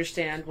 to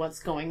understand what's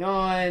going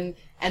on,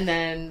 and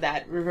then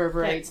that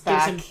reverberates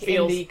back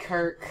in the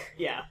Kirk.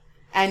 Yeah.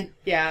 And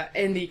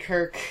in the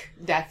Kirk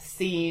death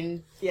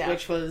scene,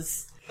 which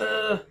was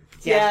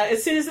Yeah,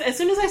 as soon as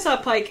I saw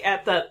Pike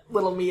at that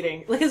little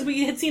meeting, because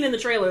we had seen in the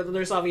trailer that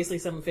there's obviously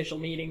some official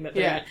meeting that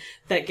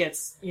that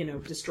gets,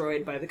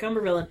 destroyed by the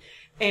Cumbervillain.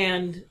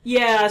 And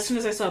as soon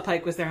as I saw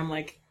Pike was there, I'm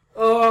like,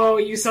 oh,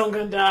 you so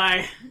gonna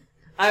die.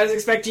 I was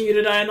expecting you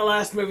to die in the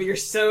last movie. You're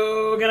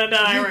so gonna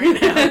die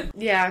right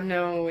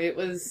now.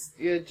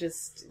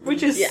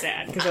 Which is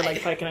sad, because I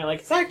like Pike and I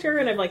like his actor,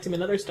 and I've liked him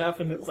in other stuff,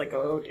 and it's like,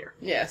 oh dear.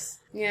 Yes.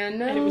 Yeah,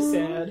 no. And it was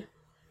sad.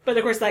 But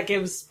of course that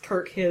gives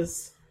Kirk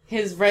his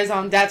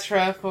raison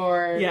d'etre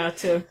for... Yeah,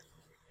 to...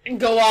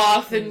 go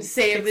off and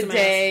save the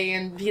day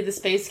and be the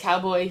space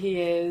cowboy he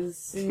is,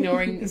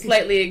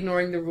 slightly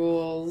ignoring the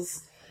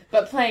rules,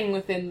 but playing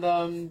within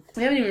them.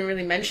 We haven't even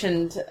really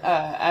mentioned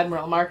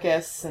Admiral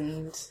Marcus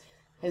and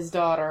his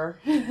daughter.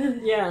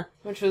 Yeah.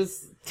 Which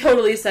was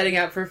totally setting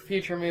up for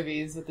future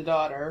movies with the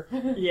daughter.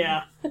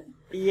 Yeah.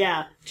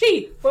 Yeah.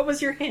 Gee, what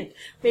was your hint?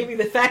 Maybe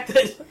the fact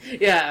that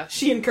Yeah.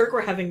 she and Kirk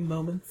were having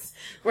moments.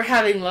 We're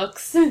having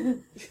looks.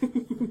 And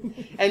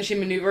she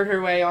maneuvered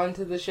her way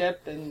onto the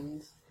ship,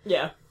 and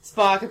Yeah.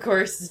 Spock, of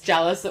course, is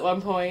jealous at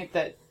one point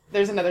that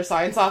there's another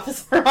science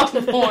officer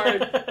on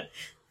board.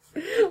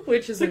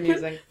 Which is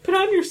amusing. Put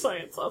on your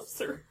science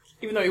officer.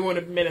 Even though he won't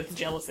admit it's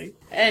jealousy.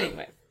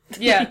 Anyway.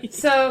 Yeah,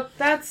 so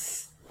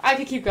that's... I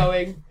could keep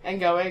going, and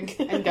going,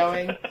 and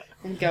going,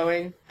 and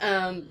going.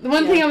 The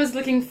one thing I was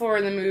looking for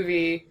in the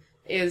movie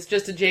is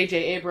just a J.J.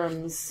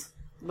 Abrams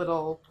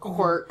little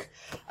quirk.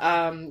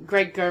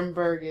 Greg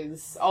Gernberg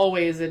is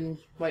always in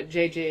what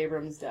J.J.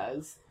 Abrams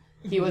does.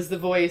 He was the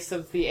voice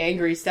of the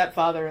angry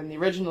stepfather in the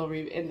original,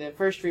 in the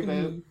first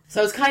reboot. So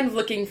I was kind of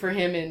looking for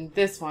him in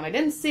this one. I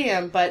didn't see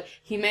him, but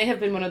he may have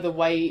been one of the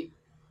white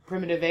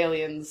primitive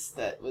aliens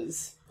that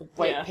was... the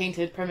white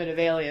painted primitive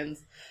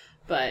aliens.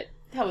 But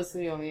that was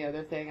the only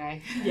other thing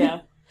I...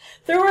 Yeah.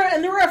 There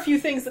were a few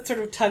things that sort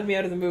of tugged me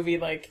out of the movie,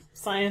 like,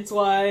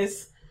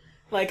 science-wise.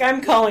 Like,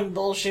 I'm calling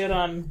bullshit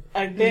on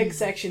a big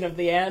section of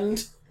the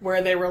end,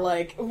 where they were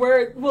like,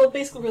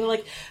 basically where they're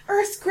like,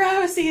 Earth's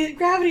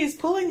gravity is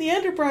pulling the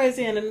Enterprise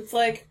in, and it's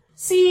like,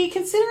 see,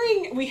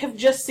 considering we have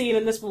just seen,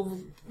 and this will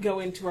go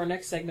into our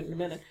next segment in a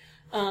minute,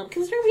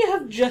 considering we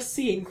have just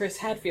seen Chris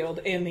Hadfield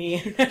in the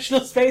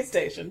International Space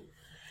Station,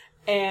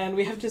 and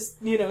we have just,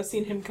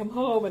 seen him come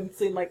home and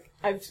seen, like,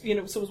 so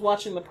I was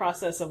watching the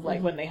process of,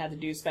 like, when they had to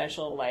do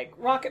special, like,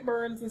 rocket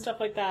burns and stuff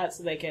like that,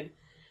 so they could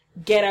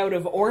get out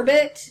of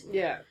orbit.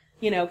 Yeah.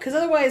 Because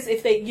otherwise,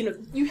 if they,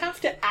 you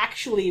have to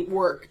actually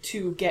work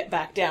to get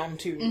back down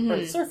to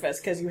Earth's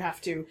surface, because you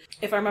have to,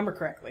 if I remember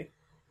correctly,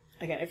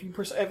 again, if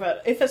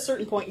at a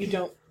certain point you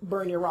don't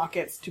burn your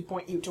rockets to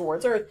point you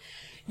towards Earth,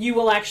 you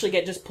will actually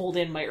get just pulled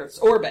in by Earth's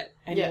orbit,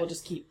 and you will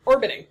just keep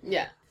orbiting.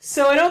 Yeah.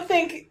 So I don't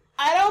think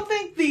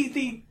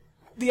the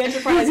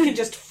Enterprise can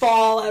just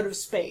fall out of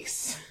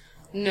space.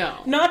 No.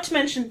 Not to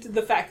mention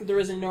the fact that there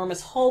is an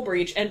enormous hull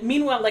breach, and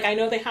meanwhile, like, I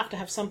know they have to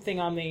have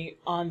something on the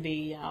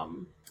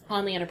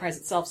Enterprise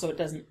itself so it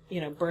doesn't,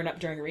 burn up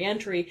during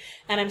re-entry,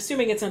 and I'm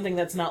assuming it's something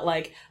that's not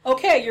like,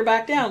 okay, you're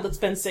back down, let's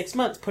spend 6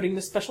 months putting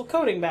this special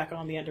coating back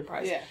on the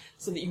Enterprise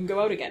so that you can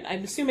go out again.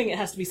 I'm assuming it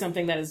has to be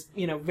something that is,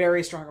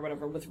 very strong or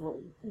whatever,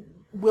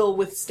 will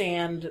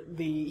withstand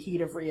the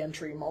heat of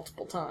re-entry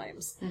multiple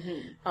times.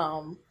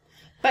 Mm-hmm.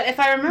 But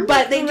if I remember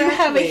But they do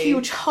have a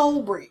huge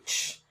hull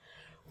breach.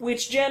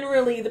 Which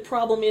generally, the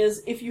problem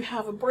is, if you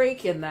have a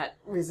break in that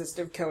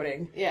resistive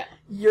coating,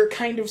 you're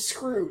kind of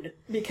screwed,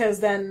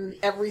 because then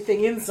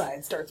everything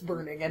inside starts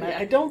burning, and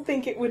I don't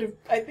think it would have,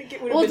 I think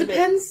it would have been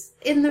depends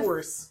a bit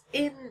worse.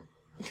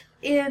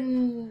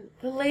 In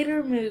the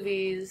later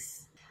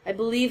movies, I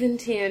believe in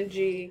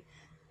TNG,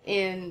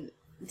 in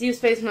Deep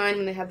Space Nine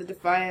when they have the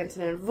Defiant,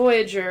 and in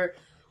Voyager,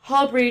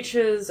 hull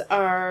breaches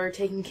are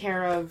taken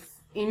care of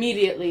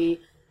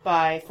immediately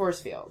by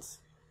force fields.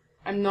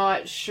 I'm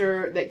not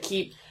sure that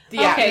keep the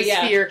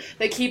atmosphere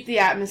that keep the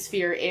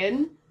atmosphere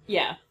in.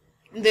 Yeah.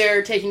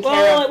 They're taking care of...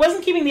 Well, it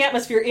wasn't keeping the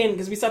atmosphere in,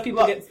 because we saw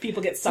people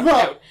get sucked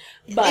out.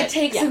 But it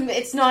takes them,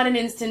 it's not an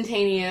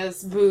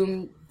instantaneous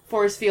boom,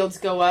 force fields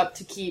go up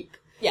to keep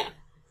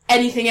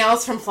anything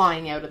else from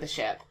flying out of the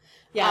ship.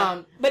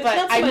 Yeah. But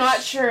I'm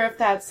not sure if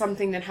that's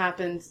something that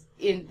happens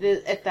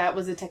if that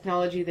was a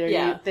technology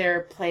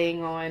they're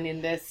playing on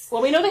in this.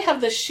 Well, we know they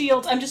have the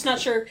shields. I'm just not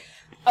sure.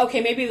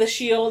 Okay, maybe the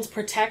shields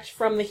protect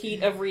from the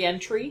heat of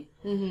re-entry.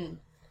 Mm-hmm.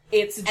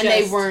 It's just...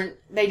 And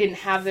they didn't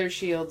have their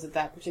shields at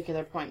that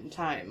particular point in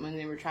time when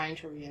they were trying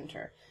to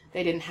re-enter.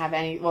 They didn't have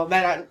any... Well,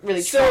 they're not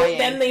really trying. So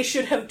then they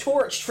should have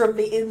torched from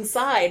the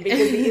inside,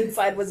 because the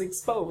inside was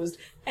exposed.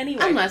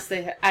 Anyway. Unless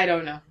they... I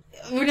don't know.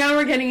 Now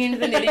we're getting into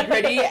the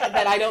nitty-gritty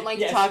that I don't like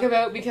to talk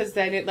about, because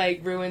then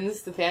it,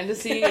 ruins the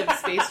fantasy of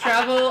space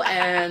travel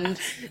and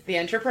the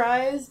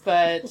Enterprise,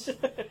 but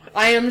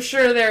I am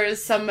sure there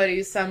is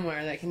somebody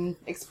somewhere that can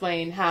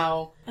explain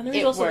how and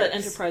there's also works. That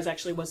Enterprise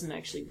actually wasn't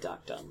actually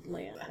docked on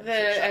land.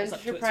 The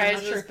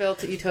Enterprise was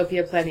built at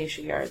Utopia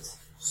Planitia Yards.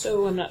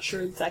 So I'm not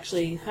sure it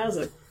actually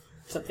has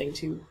something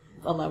to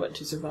allow it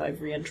to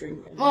survive re-entry.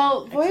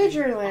 Well,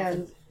 Voyager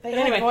land... They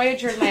had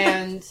Voyager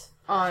land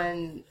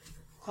on...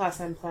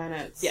 Class M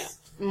planets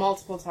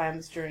multiple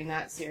times during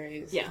that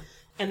series. Yeah,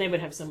 and they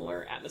would have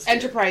similar atmosphere.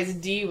 Enterprise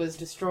D was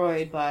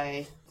destroyed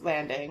by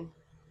landing.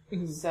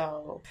 Mm-hmm.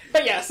 So...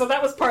 But so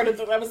that was part of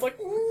it. I was like,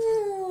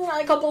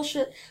 I call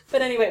bullshit.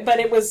 But anyway,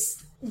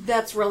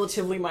 that's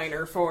relatively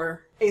minor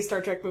for a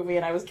Star Trek movie,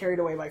 and I was carried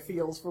away by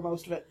feels for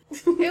most of it.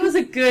 It was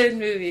a good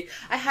movie.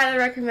 I highly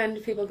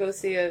recommend people go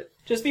see it.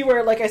 Just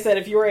beware, like I said,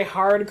 if you're a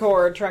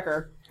hardcore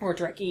Trekker, or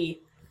Trekkie...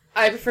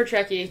 I prefer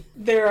Trekkie.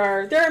 There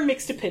are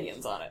mixed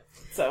opinions on it.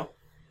 So,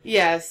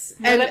 yes.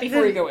 Know that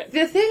before you go in.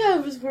 The thing I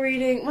was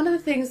reading, one of the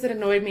things that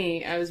annoyed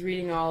me, I was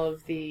reading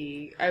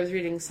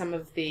some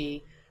of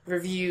the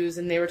reviews,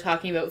 and they were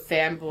talking about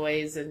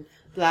fanboys and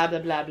blah, blah,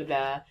 blah, blah,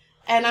 blah.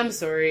 And I'm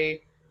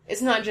sorry,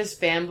 it's not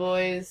just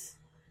fanboys.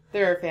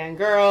 There are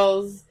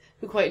fangirls,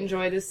 who quite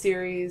enjoy this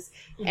series.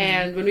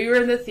 And when we were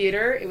in the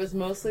theater, it was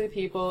mostly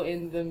people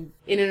in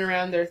and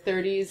around their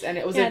 30s, and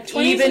it was an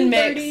 20s even and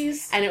mix.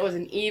 30s. And it was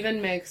an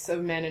even mix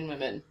of men and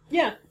women.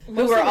 Yeah.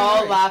 Who were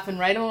all laughing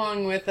right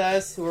along with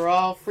us, who were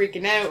all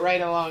freaking out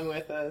right along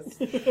with us.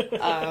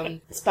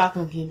 Spock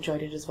Monkey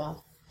enjoyed it as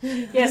well.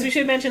 Yes, we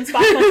should mention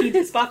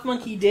Spock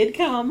Monkey did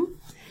come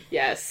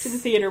Yes. to the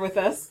theater with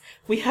us.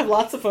 We have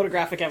lots of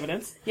photographic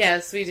evidence.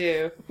 Yes, we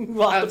do.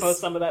 We'll have to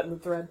post some of that in the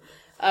thread.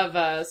 Of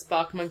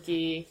Spock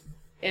Monkey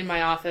in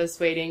my office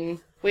waiting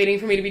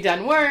for me to be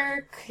done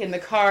work, in the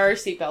car,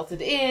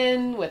 seatbelted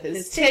in, with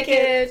his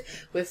ticket,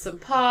 with some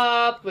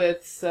pop,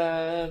 with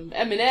some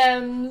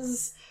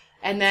M&Ms,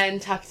 and then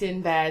tucked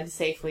in bed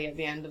safely at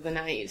the end of the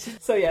night.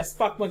 So yes,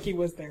 Spock Monkey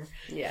was there.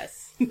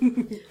 Yes.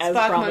 As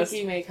Spock promised.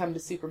 Monkey may come to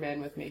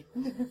Superman with me.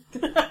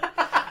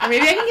 Or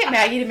maybe I can get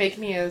Maggie to make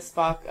me a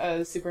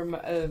Super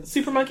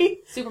Monkey?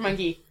 Super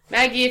Monkey.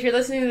 Maggie, if you're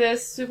listening to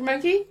this, Super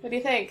Monkey, what do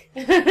you think?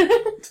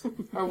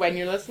 Or when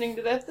you're listening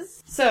to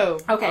this. So,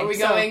 are we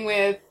going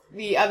with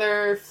the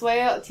other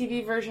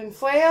TV version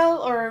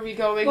flail, or are we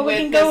going with we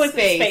can go with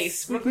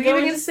space? We're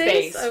going in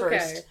space Okay.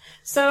 first.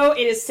 So,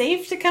 it is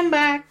safe to come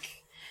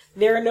back.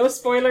 There are no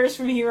spoilers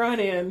from here on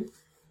in.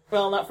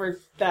 Well, not for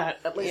that,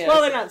 at least. Yes.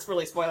 Well, they're not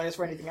really spoilers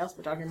for anything else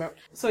we're talking about.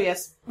 So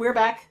yes, we're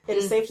back. It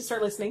is safe to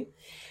start listening.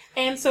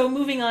 And so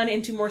moving on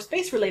into more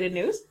space-related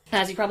news.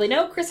 As you probably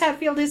know, Chris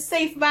Hadfield is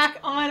safe back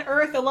on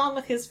Earth along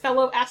with his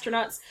fellow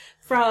astronauts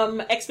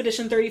from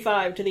Expedition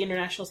 35 to the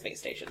International Space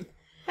Station.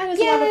 And as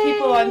a lot of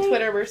people on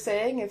Twitter were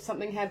saying, if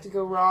something had to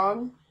go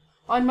wrong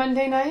on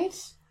Monday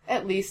night,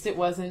 at least it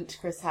wasn't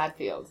Chris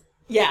Hadfield.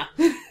 Yeah.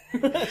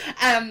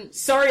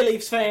 Sorry,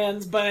 Leafs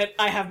fans, but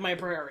I have my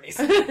priorities.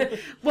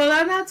 Well,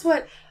 and that's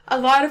what a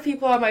lot of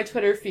people on my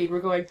Twitter feed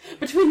were going,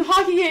 between the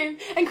hockey game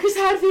and Chris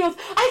Hadfield,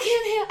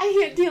 I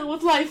can't deal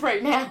with life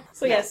right now.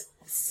 So yes,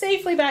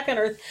 safely back on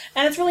Earth.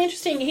 And it's really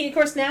interesting. He's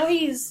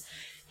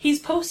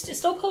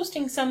still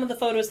posting some of the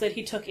photos that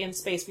he took in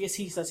space, because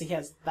he says he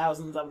has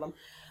thousands of them.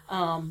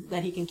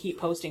 That he can keep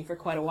posting for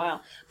quite a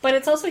while. But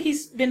it's also,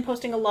 he's been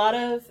posting a lot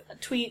of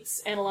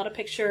tweets and a lot of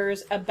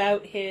pictures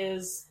about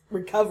his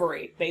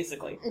recovery,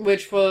 basically.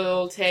 Which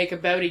will take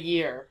about a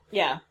year.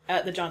 Yeah,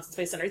 at the Johnson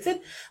Space Center. He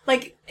said,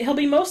 he'll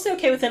be mostly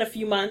okay within a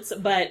few months,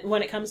 but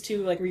when it comes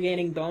to,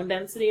 regaining bone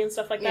density and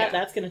stuff like that,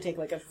 that's going to take,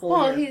 a full year.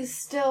 Well, he's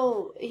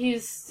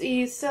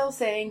still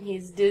saying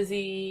he's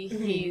dizzy,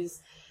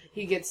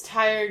 he gets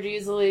tired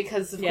easily,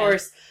 because, of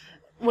course,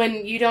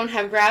 when you don't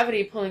have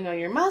gravity pulling on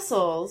your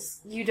muscles,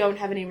 you don't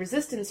have any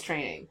resistance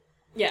training.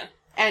 Yeah.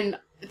 And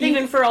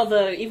even for all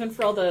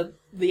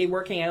the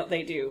working out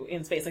they do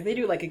in space, they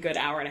do a good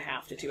hour and a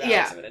half to 2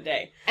 hours of it a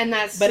day. And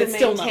that's but to it's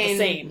still not the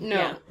same.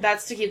 No,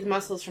 that's to keep the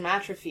muscles from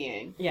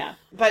atrophying. Yeah.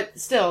 But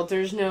still,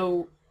 there's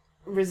no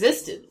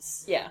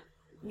resistance. Yeah.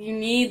 You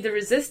need the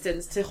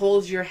resistance to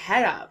hold your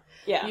head up.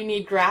 Yeah. You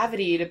need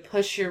gravity to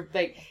push your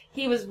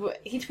he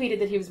tweeted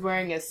that he was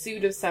wearing a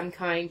suit of some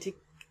kind to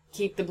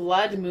keep the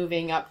blood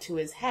moving up to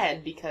his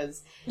head,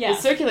 because the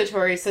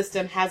circulatory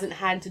system hasn't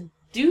had to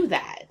do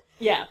that.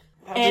 Yeah.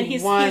 And he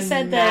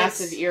said that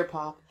massive ear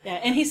pop.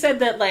 Yeah, and he said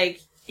that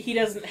he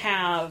doesn't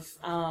have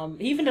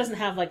he even doesn't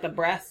have the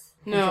breath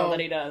control that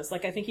he does. I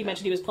think he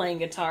mentioned he was playing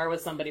guitar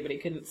with somebody, but he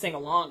couldn't sing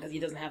along because he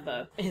doesn't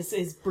have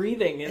his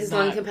breathing is his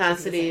not, lung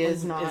capacity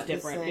is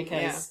different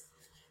because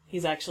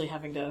he's actually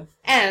having to.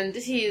 And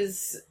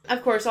he's,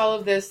 of course, all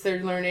of this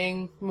they're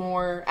learning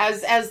more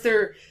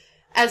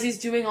as he's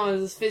doing all of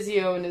his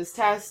physio and his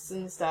tests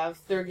and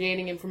stuff. They're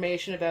gaining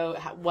information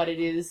about what it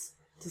is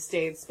to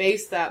stay in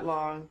space that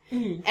long,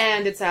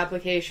 and its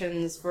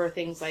applications for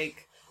things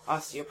like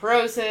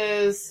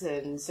osteoporosis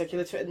and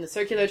the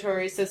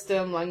circulatory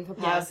system, lung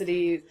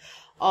capacity,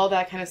 all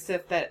that kind of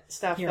stuff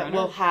that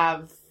will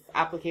have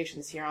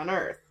applications here on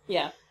Earth.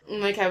 Yeah.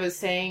 And like I was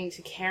saying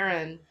to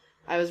Karen,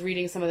 I was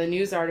reading some of the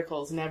news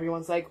articles, and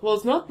everyone's like, well,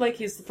 it's not like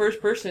he's the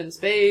first person in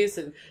space,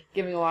 and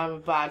giving a lot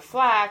of bad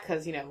flack,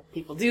 because,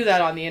 people do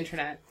that on the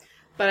internet.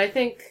 But I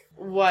think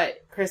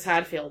what Chris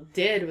Hadfield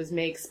did was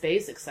make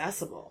space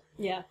accessible.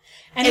 Yeah.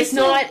 And it's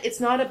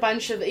not a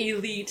bunch of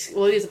elite,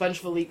 well, it is a bunch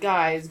of elite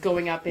guys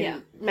going up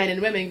in, men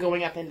and women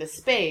going up into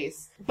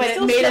space, but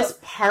it made us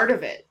part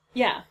of it.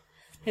 Yeah.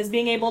 His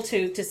being able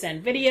to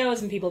send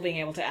videos and people being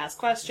able to ask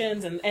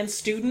questions and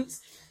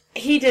students.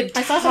 He did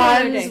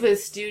tons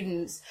with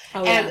students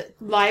and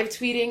live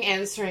tweeting,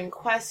 answering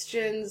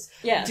questions,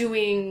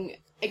 doing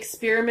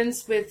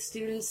experiments with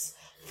students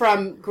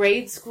from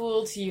grade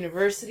school to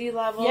university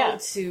level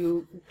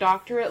to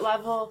doctorate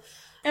level.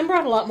 And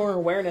brought a lot more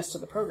awareness to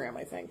the program,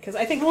 I think. Because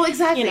I think, well,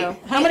 exactly.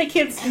 How many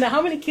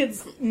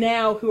kids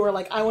now who are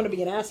I want to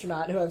be an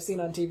astronaut, who I've seen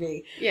on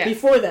TV,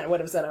 before then would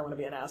have said, I want to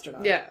be an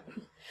astronaut. Yeah.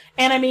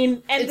 And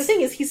the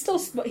thing is, he's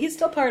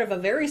still part of a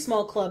very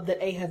small club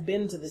that A, have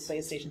been to the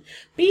space station,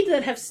 B,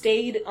 that have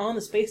stayed on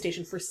the space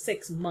station for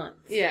 6 months.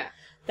 Yeah.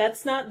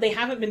 They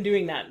haven't been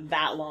doing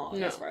that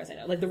long, as far as I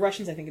know. The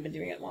Russians, I think, have been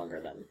doing it longer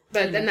than.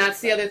 But then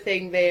that's the other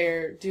thing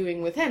they're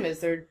doing with him, is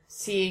they're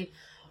seeing,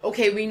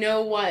 okay, we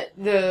know what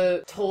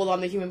the toll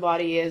on the human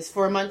body is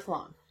for a month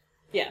long.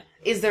 Yeah.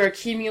 Is there a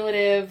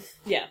cumulative?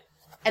 Yeah.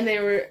 And they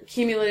were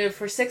cumulative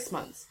for 6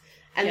 months.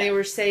 And they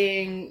were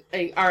saying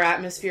our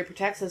atmosphere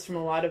protects us from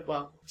a lot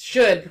of,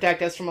 should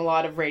protect us from a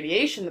lot of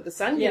radiation that the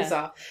sun gives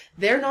off.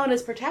 They're not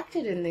as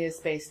protected in the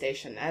space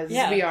station as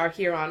we are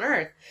here on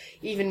Earth,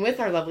 even with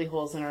our lovely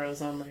holes in our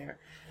ozone layer.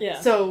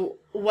 Yeah. So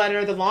what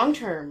are the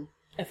long-term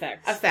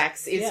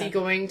effects? Is he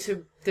going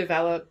to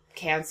develop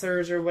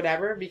cancers or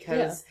whatever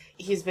because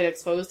he's been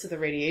exposed to the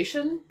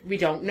radiation? We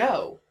don't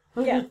know.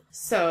 Yeah.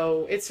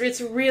 So it's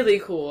really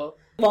cool.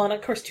 Well, and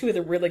of course, two of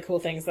the really cool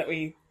things that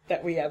we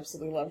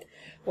absolutely loved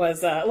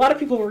was a lot of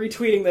people were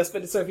retweeting this,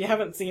 but so if you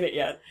haven't seen it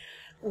yet,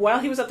 while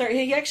he was up there,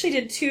 he actually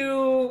did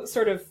two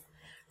sort of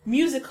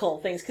musical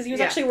things because he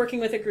was actually working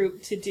with a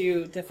group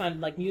to fund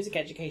like music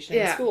education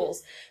in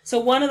schools. So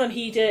one of them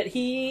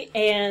he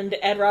and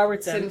Ed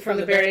Robertson from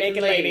the Bare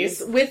Naked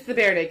Ladies with the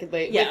Bare Naked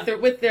Ladies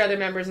with the other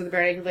members of the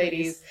Bare Naked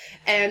Ladies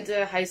and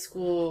a high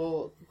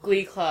school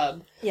glee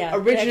club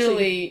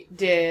originally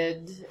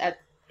did a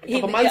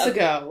couple months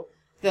ago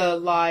the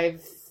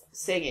live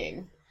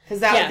singing.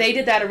 Because they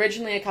did that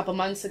originally a couple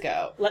months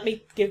ago. Let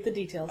me give the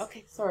details.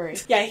 Okay, sorry.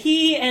 Yeah,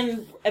 he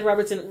and Ed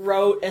Robertson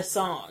wrote a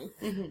song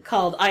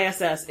called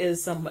ISS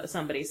is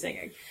Somebody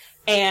Singing.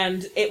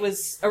 And it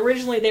was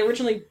they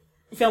originally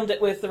filmed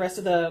it with the rest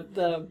of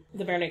the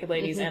Bare Naked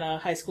Ladies and a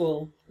high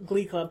school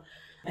glee club.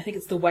 I think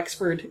it's the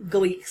Wexford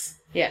Gleeks.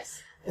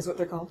 Yes. Is what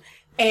they're called.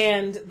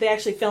 And they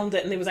actually filmed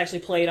it and it was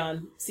actually played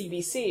on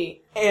CBC.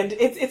 And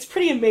it's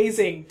pretty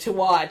amazing to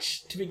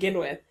watch to begin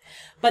with.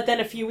 But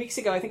then a few weeks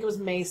ago, I think it was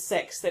May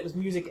 6th, it was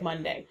Music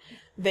Monday.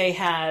 They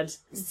had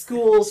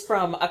schools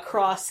from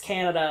across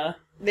Canada.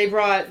 They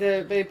brought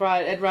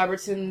Ed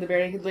Robertson, the Bare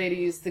Naked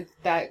Ladies,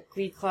 that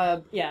Glee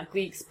Club,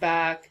 Gleeks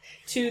back.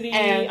 To the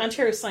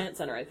Ontario Science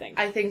Centre, I think.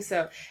 I think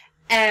so.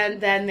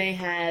 And then they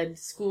had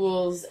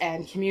schools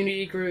and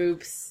community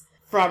groups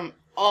from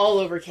all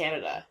over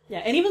Canada. Yeah,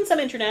 and even some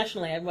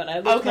internationally. When I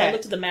looked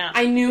at the map.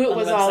 I knew it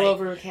was all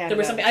over Canada. There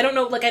was something, I don't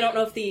know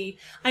if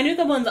I knew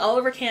the ones all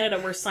over Canada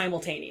were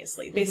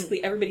simultaneously.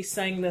 Basically, everybody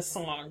sang this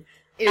song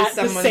at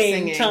the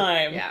same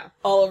time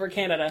all over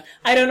Canada.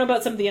 I don't know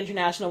about some of the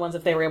international ones,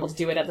 if they were able to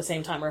do it at the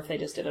same time or if they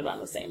just did it on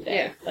the same day.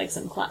 Yeah. Like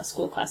some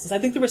school classes. I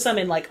think there were some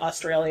in like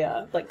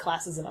Australia, like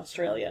classes in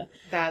Australia.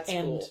 That's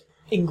cool.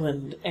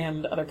 England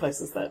and other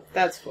places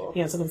That's cool.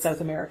 Some in South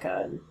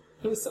America. And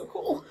it was so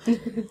cool.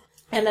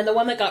 And then the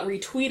one that got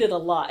retweeted a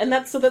lot. And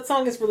that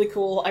song is really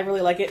cool. I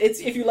really like it.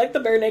 It's if you like the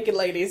Bare Naked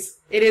Ladies.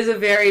 It is a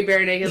very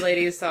Bare Naked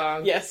Ladies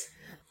song. Yes.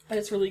 And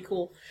it's really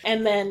cool.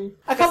 And then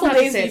a couple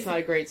days it's not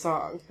a great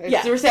song.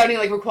 We're sounding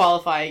like we're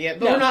qualifying it,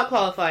 but we're not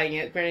qualifying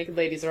it. Bare Naked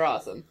Ladies are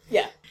awesome.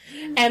 Yeah.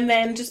 And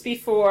then just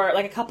before,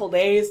 like a couple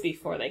days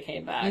before they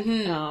came back,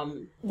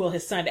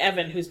 his son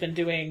Evan, who's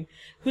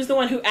the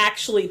one who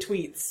actually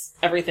tweets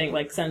everything,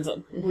 like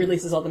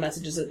releases all the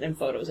messages and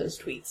photos as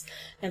tweets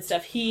and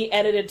stuff. He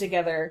edited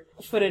together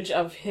footage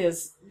of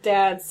his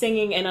dad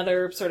singing and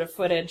other sort of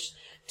footage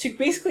to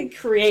basically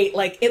create,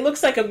 like, it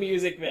looks like a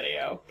music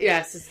video.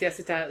 Yes,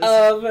 it does.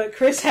 Of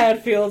Chris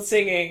Hadfield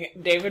singing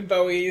David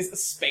Bowie's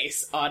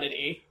Space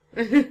Oddity.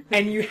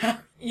 And you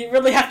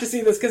really have to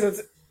see this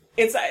because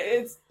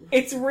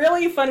it's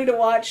really funny to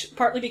watch,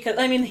 partly because,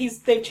 I mean,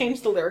 they've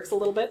changed the lyrics a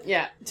little bit.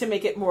 Yeah. To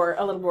make it a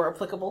little more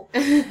applicable.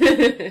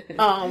 But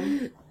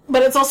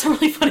it's also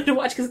really funny to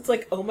watch because it's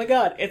like, oh my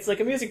god, it's like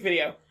a music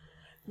video.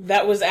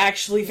 That was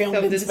actually filmed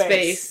in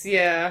space.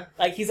 Yeah.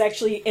 Like, he's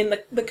actually in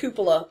the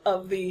cupola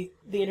of the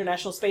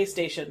International Space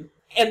Station.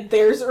 And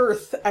there's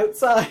Earth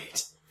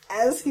outside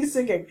as he's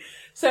singing.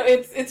 So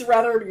it's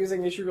rather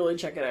amusing. You should really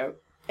check it out.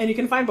 And you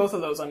can find both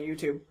of those on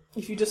YouTube.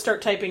 If you just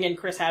start typing in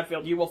Chris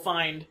Hadfield, you will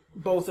find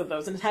both of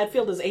those. And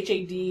Hadfield is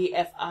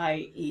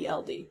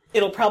Hadfield.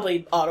 It'll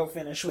probably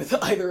auto-finish with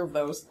either of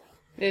those.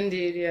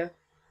 Indeed, yeah.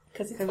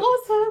 Because he's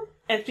awesome.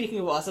 And speaking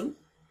of awesome...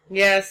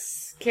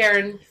 Yes,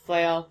 Karen,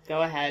 flail,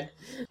 go ahead.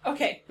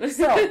 Okay,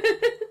 so...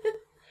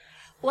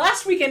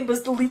 last weekend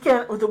was the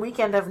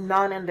weekend of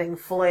non-ending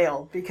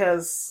flail,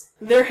 because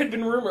there had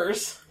been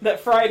rumors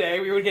that Friday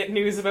we would get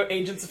news about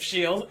Agents of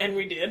S.H.I.E.L.D., and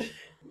we did.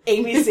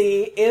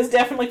 ABC is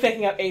definitely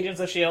picking up Agents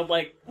of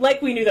S.H.I.E.L.D.,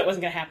 like we knew that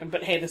wasn't going to happen,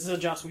 but hey, this is a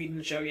Joss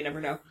Whedon show, you never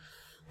know.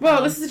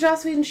 Well, this is a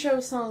Joss Whedon show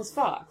as well as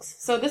Fox,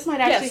 so this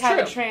might actually have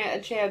a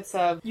chance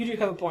of... You do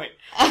have a point.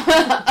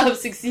 of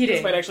succeeding.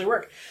 This might actually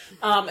work.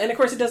 And of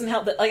course it doesn't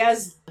help that, like,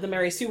 as the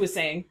Mary Sue was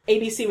saying,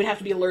 ABC would have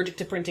to be allergic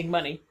to printing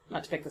money,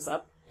 not to pick this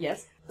up.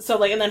 Yes. So,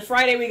 like, and then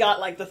Friday we got,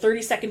 like, the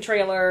 30-second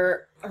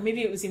trailer, or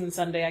maybe it was even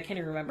Sunday, I can't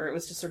even remember. It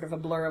was just sort of a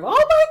blur of, oh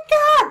my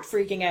god,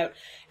 freaking out.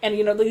 And,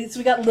 so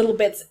we got little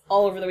bits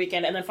all over the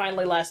weekend, and then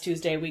finally last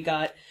Tuesday we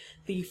got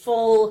the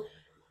full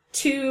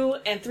 2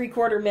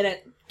 3/4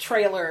 minute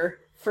trailer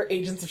for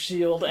Agents of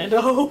S.H.I.E.L.D., and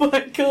oh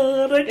my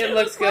god, it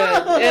looks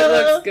good. It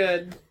looks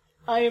good.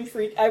 I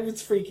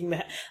was freaking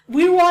that.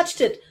 We watched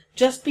it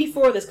just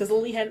before this, because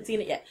Lily hadn't seen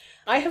it yet.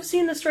 I have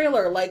seen this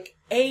trailer, like,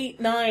 8,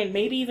 9,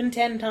 maybe even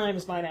 10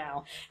 times by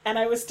now, and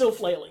I was still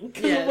flailing.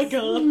 Yes. Oh my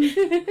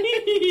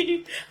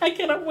god. I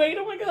cannot wait,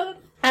 oh my god.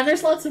 And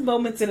there's lots of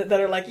moments in it that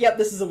are like, yep,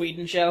 this is a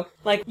Whedon show.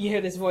 Like, you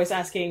hear this voice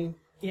asking,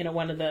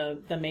 one of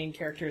the main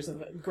characters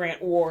of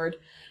Grant Ward,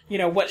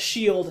 what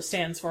SHIELD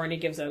stands for, and he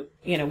gives out,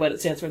 what it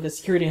stands for, the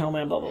security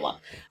helmet, blah, blah, blah.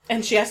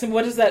 And she asks him,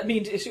 what does that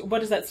mean what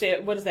does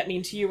that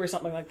mean to you, or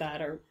something like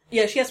that, or,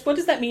 she asks, what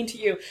does that mean to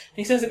you? And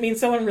he says, it means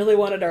someone really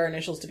wanted our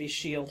initials to be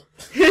SHIELD.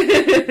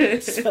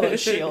 Spell it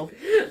SHIELD.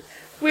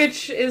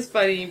 Which is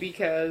funny,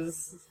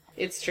 because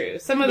it's true.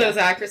 Some of those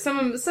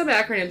some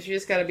acronyms, you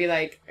just gotta be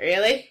like,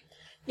 really?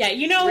 Yeah,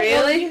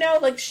 really?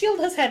 Like, SHIELD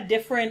has had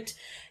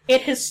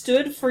it has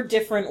stood for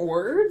different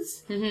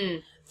words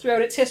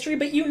throughout its history,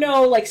 but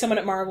like, someone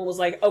at Marvel was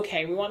like,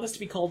 okay, we want this to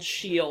be called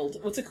SHIELD.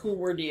 What's a cool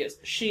word to use?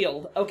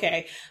 SHIELD.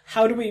 Okay.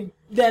 How do we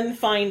then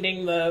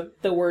finding the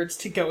words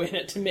to go in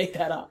it to make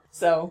that up?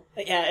 So,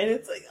 yeah, and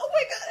it's like, oh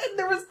my god, and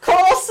there was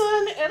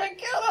Coulson, and I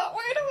cannot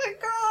wait, oh my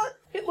god.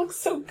 It looks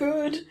so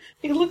good.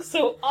 It looks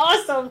so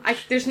awesome.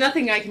 There's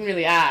nothing I can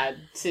really add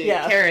to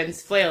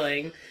Karen's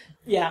flailing.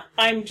 Yeah,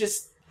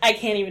 I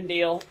can't even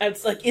deal.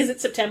 It's like, is it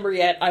September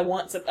yet? I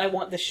want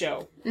this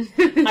show.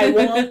 I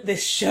want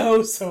this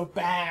show so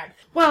bad.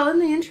 Well, in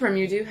the interim,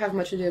 you do have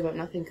Much Ado About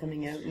Nothing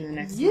coming out in the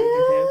next month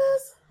or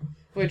two.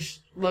 Which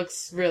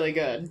looks really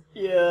good.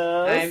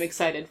 Yes. I'm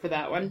excited for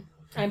that one.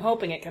 I'm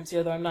hoping it comes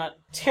here, though I'm not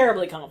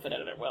terribly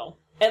confident it will.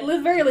 At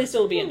the very least,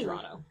 it'll be in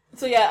Toronto.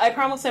 So yeah, I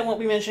promise I won't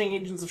be mentioning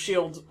Agents of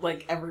S.H.I.E.L.D.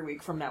 like every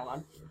week from now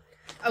on.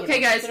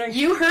 Okay, guys,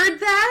 you heard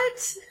that?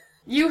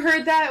 You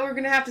heard that? We're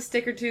gonna have to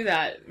stick her to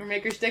that. Or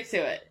make her stick to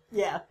it.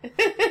 Yeah.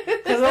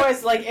 Because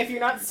otherwise, like, if you're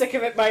not sick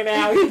of it by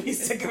now, you'll be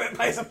sick of it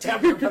by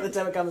September by the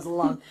time it comes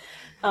along.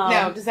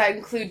 Now, does that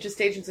include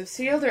just Agents of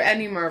S.H.I.E.L.D. or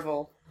any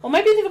Marvel? Well, it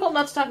might be difficult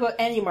not to talk about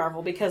any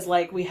Marvel, because,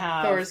 like, we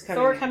have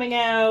Thor coming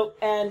out,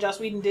 and Joss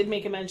Whedon did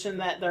make a mention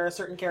that there are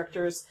certain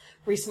characters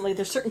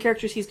there's certain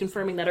characters he's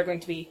confirming that are going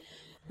to be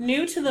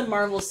new to the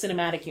Marvel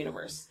Cinematic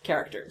Universe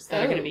characters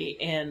that are going to be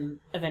in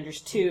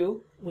Avengers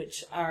 2,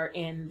 which are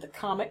in the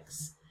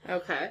comics.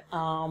 Okay. The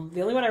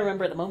only one I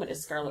remember at the moment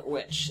is Scarlet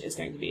Witch is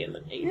going to be in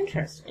the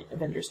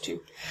Avengers 2.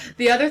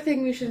 The other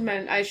thing we should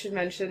mention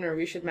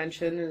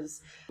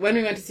is when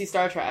we went to see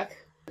Star Trek,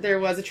 there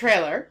was a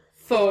trailer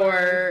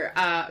for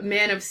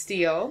Man of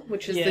Steel,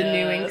 which is the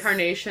new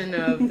incarnation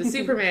of the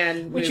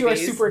Superman movies. Which you are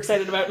super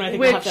excited about, and I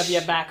think we'll have to have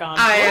you back on.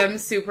 I am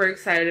super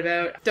excited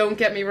about. Don't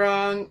get me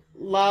wrong,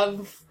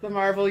 love the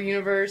Marvel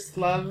Universe,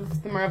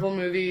 love the Marvel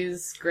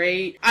movies,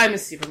 great. I'm a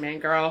Superman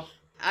girl.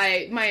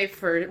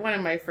 One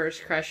of my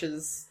first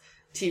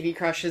TV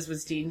crushes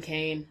was Dean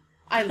Cain.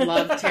 I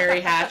love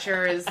Terry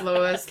Hatcher as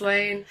Lois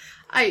Lane.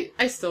 I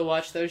still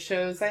watch those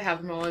shows. I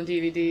have them all on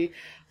DVD.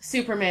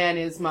 Superman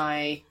is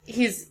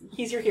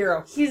he's your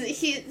hero.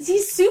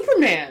 He's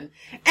Superman.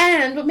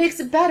 And what makes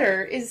it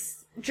better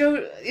is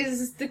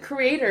the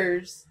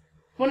creators.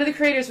 One of the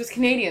creators was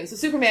Canadian, so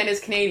Superman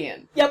is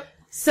Canadian. Yep.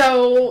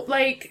 So,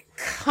 like,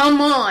 come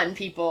on,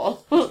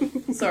 people.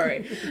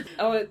 Sorry.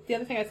 Oh, the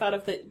other thing I thought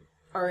of that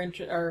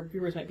our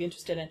viewers might be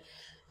interested in.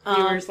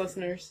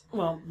 Listeners.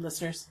 Well,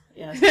 listeners,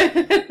 yes.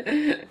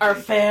 Our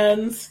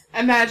fans.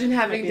 Imagine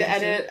having to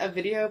edit a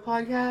video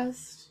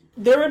podcast.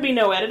 There would be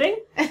no editing,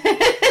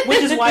 which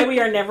is why we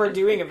are never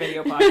doing a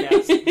video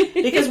podcast.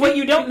 Because what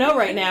you don't know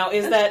right now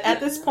is that at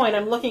this point,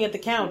 I'm looking at the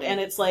count, and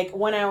it's like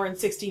 1 hour and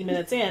 16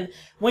 minutes in.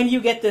 When you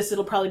get this,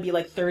 it'll probably be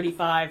like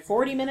 35,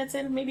 40 minutes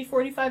in, maybe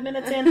 45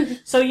 minutes in.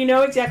 So you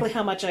know exactly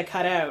how much I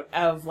cut out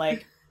of,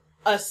 like,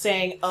 us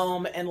saying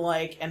and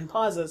like and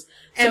pauses.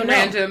 And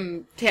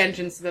random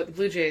tangents about the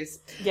Blue Jays.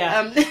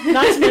 Yeah.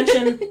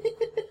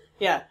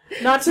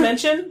 Not to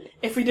mention,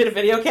 if we did a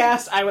video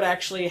cast, I would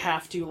actually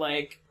have to,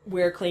 like,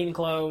 wear clean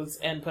clothes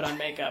and put on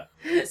makeup.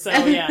 So,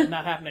 yeah,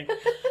 not happening.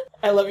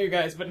 I love you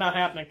guys, but not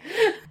happening.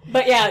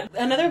 But yeah,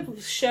 another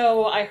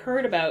show I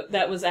heard about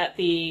that was at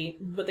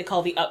what they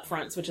call the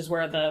upfronts, which is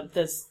where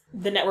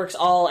the networks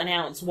all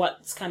announce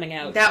what's coming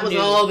out. That was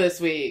all this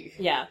week.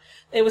 Yeah.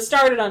 It was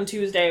started on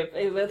Tuesday.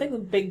 I think the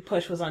big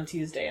push was on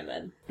Tuesday, and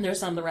then there's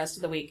some the rest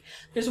of the week.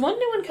 There's one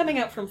new one coming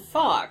out from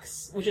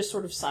Fox, which is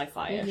sort of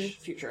sci-fi-ish,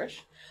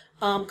 future-ish,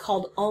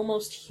 called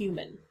Almost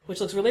Human, which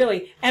looks really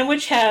early, and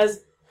which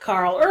has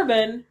Carl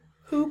Urban,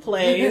 who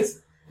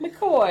plays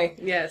McCoy,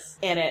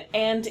 in it.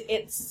 And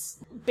it's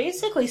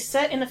basically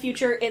set in the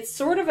future. It's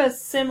sort of a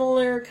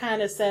similar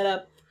kind of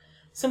setup,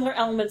 similar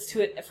elements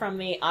to it from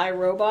the I,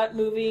 Robot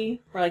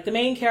movie, where, like, the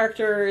main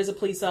character is a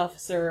police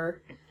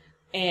officer,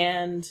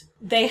 and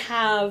they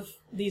have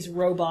these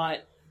robot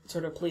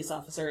sort of police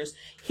officers.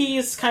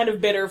 He's kind of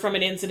bitter from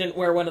an incident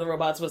where one of the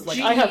robots was like,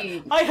 I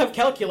have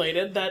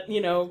calculated that,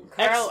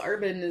 Carl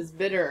Urban is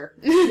bitter.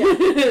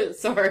 Yeah.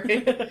 Sorry.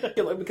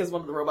 Because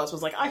one of the robots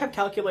was like, I have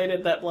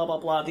calculated that blah, blah,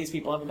 blah, these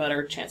people have a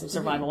better chance of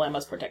survival, I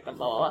must protect them,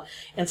 blah, blah, blah,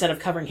 instead of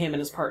covering him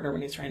and his partner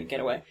when he's trying to get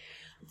away.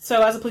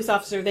 So as a police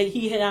officer,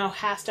 he now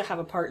has to have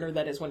a partner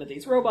that is one of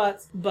these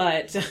robots,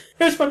 but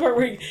there's one part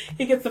where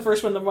he gets the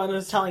first one, the one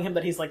that's telling him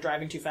that he's like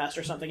driving too fast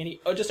or something, and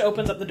he just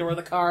opens up the door of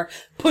the car,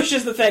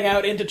 pushes the thing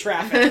out into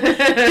traffic,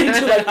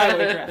 into like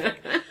highway traffic.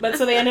 But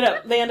so they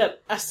end up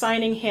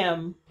assigning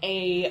him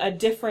a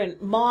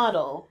different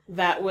model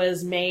that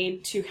was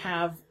made to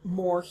have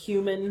more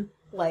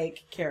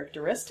human-like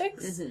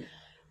characteristics. Mm-hmm.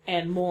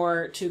 And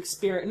more to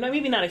experience,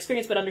 maybe not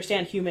experience, but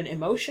understand human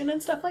emotion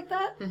and stuff like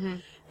that. Mm-hmm.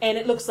 And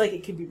it looks like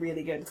it could be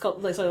really good. It's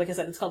called, like I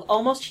said, it's called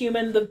Almost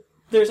Human.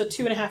 There's a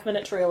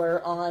 2.5-minute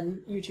trailer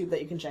on YouTube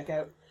that you can check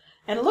out.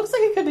 And it looks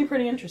like it could be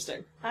pretty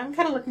interesting. I'm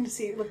kind of looking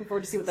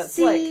forward to see what that's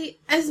like.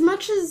 As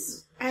much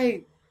as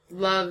I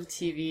love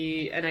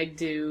TV, and I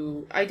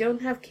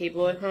don't have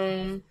cable at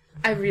home,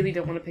 I really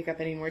don't want to pick up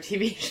any more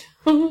TV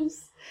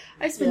shows.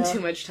 I spend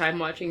too much time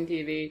watching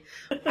TV.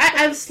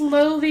 I've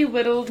slowly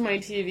whittled my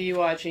TV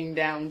watching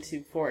down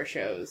to 4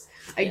 shows.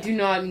 I do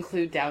not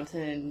include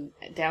Downton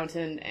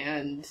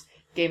and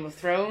Game of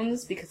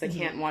Thrones because I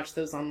can't watch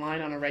those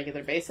online on a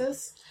regular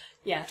basis.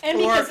 Yeah, and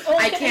because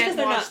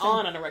they're not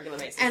on a regular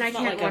basis. And I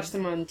can't watch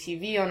them on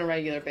TV on a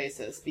regular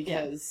basis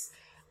because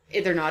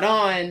they're not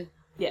on.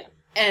 Yeah.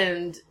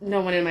 And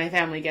no one in my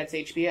family gets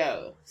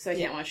HBO, so I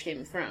can't watch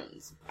Game of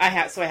Thrones. I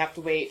have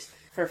to wait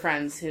for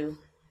friends who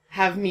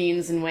have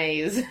means and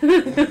ways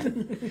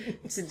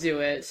to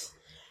do it.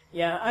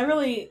 Yeah,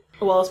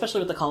 especially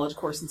with the college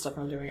course and stuff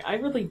I'm doing, I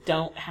really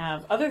don't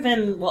have, other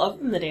than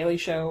The Daily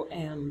Show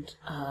and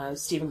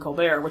Stephen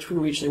Colbert, which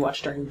we usually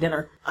watch during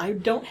dinner, I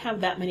don't have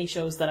that many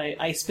shows that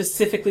I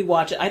specifically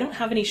watch. I don't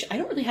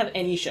really have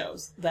any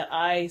shows that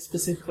I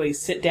specifically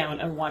sit down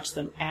and watch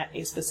them at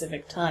a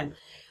specific time.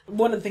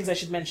 One of the things I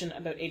should mention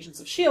about Agents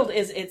of S.H.I.E.L.D.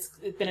 is it's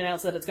been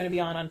announced that it's going to be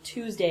on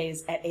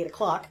Tuesdays at 8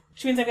 o'clock,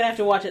 which means I'm going to have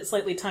to watch it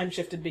slightly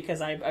time-shifted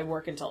because I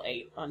work until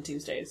 8 on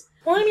Tuesdays.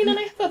 Well, I mean, and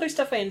I have other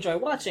stuff I enjoy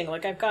watching,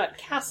 like I've got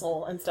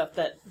Castle and stuff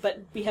but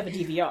we have a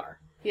DVR.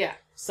 Yeah.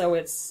 So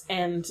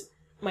and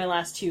my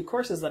last 2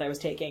 courses that I was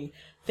taking,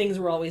 things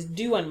were always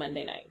due on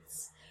Monday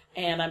nights.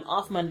 And I'm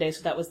off Monday,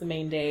 so that was the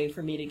main day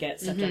for me to get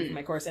stuff done for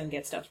my course and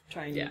get stuff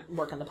trying to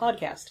work on the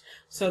podcast.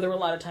 So there were a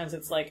lot of times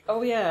it's like,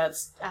 oh yeah,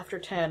 it's after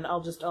 10,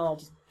 I'll just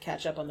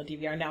catch up on the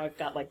DVR. Now I've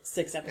got like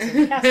 6 episodes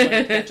of Castle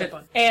to catch up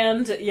on.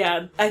 And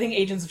yeah, I think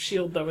Agents of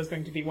S.H.I.E.L.D. though is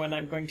going to be one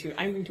I'm going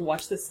to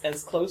watch this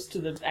as close to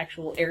the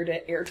actual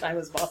air time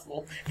as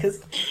possible.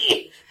 Because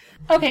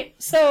okay,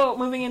 so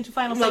moving into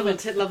final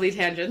segment. Lovely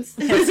tangents.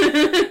 Yes.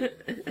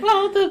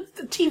 Well, the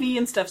TV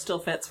and stuff still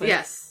fits with.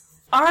 Yes.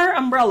 Our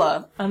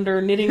umbrella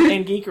under knitting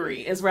and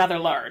geekery is rather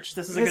large.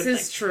 This is a good thing.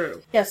 This is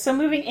true. Yeah, so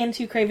moving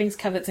into cravings,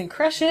 covets, and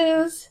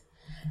crushes,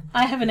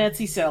 I have an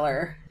Etsy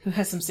seller who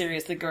has some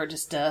seriously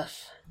gorgeous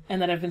stuff, and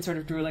that I've been sort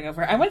of drooling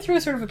over. I went through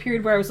a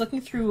period where I was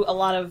looking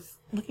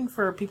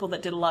for people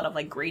that did a lot of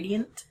like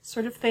gradient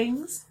sort of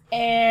things,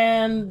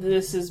 and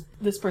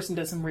this person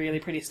does some really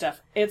pretty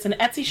stuff. It's an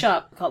Etsy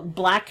shop called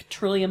Black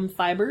Trillium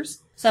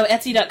Fibers. So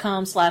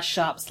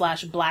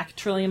etsy.com/shop/Black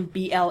Trillium,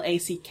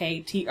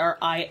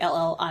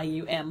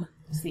 BLACKTRILLIUM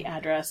is the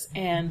address.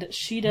 And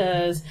she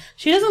does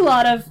a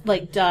lot of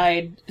like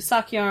dyed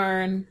sock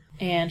yarn,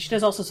 and she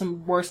does also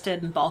some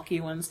worsted and bulky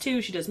ones too.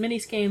 She does mini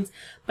skeins,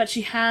 but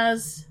she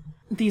has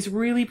these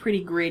really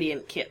pretty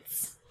gradient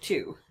kits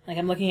too. Like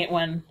I'm looking at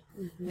one,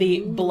 the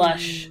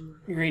blush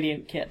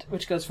gradient kit,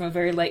 which goes from a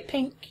very light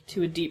pink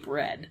to a deep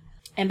red.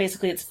 And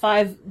basically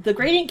the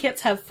gradient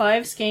kits have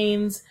 5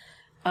 skeins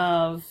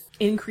of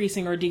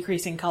increasing or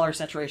decreasing color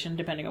saturation,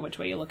 depending on which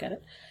way you look at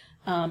it.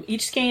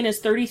 Each skein is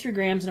 33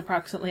 grams and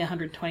approximately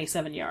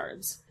 127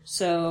 yards.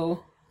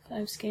 So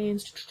 5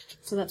 skeins,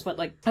 so that's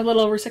like a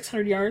little over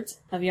 600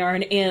 yards of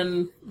yarn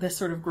in this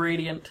sort of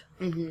gradient.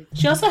 Mm-hmm.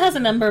 She also has a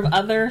number of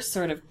other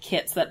sort of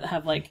kits that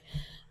have like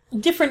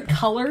different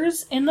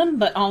colors in them,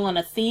 but all on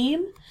a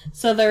theme.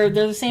 So they're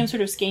the same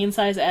sort of skein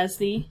size as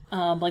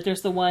like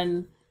there's the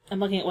one, I'm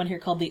looking at one here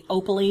called the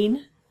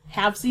Opaline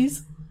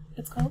Halvesies,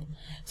 it's called.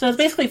 So it's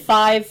basically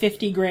 5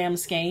 50-gram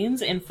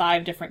skeins in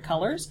 5 different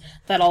colors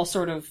that all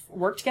sort of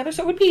work together.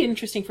 So it would be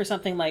interesting for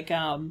something like,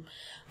 I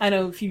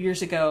know a few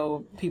years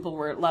ago,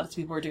 lots of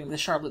people were doing the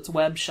Charlotte's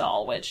Web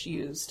shawl, which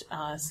used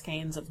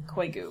skeins of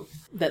koigu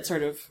that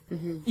sort of,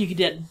 you could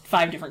get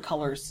 5 different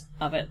colors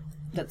of it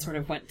that sort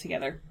of went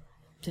together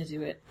to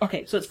do it.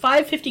 Okay, so it's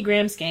 5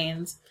 50-gram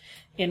skeins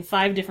in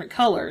 5 different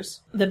colors.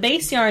 The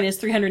base yarn is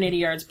 380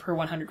 yards per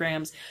 100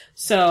 grams.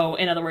 So,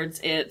 in other words,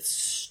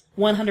 it's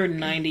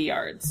 190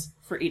 yards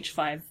for each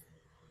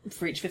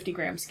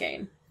 50-gram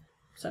skein.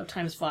 So,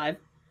 times 5.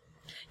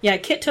 Yeah,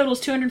 kit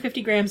totals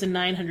 250 grams and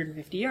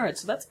 950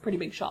 yards. So, that's a pretty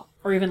big shawl.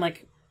 Or even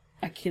like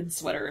a kid's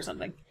sweater or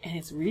something. And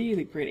it's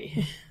really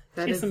pretty.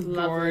 That is some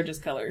lovely. Gorgeous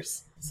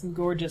colors. Some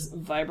gorgeous,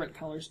 vibrant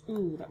colors.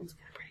 Ooh, that one's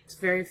kind of pretty. It's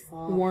very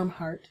fall. Warm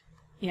heart.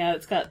 Yeah,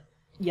 it's got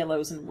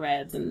yellows and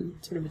reds and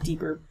sort of a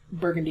deeper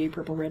burgundy,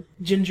 purple red.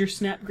 Ginger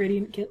snap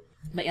gradient kit.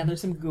 But yeah,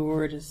 there's some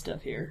gorgeous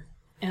stuff here.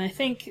 And I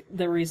think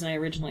the reason I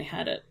originally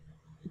had it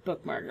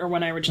bookmarked, or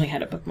when I originally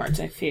had it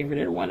bookmarked, I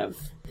favorited one of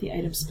the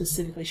items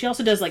specifically. She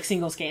also does like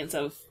single skeins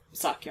of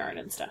sock yarn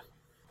and stuff.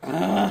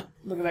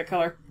 Look at that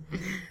color.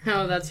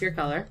 Oh, that's your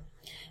color.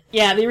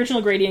 Yeah, the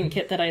original gradient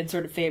kit that I had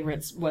sort of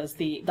favorites was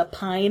the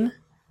pine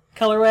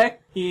colorway.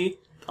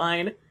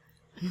 Pine.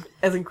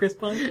 As in Chris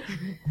Pine.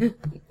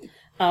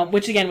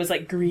 Which again was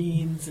like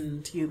greens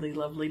and tealy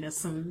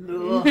loveliness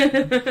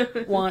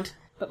and want,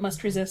 but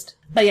must resist.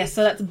 But yes,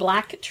 so that's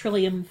black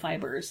Trillium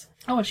fibers.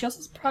 Oh, and she also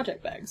has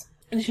project bags.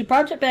 And she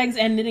project bags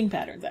and knitting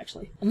patterns,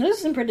 actually. And those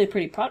are some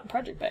pretty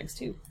project bags,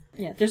 too.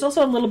 Yeah, there's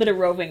also a little bit of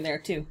roving there,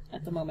 too,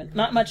 at the moment.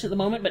 Not much at the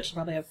moment, but she'll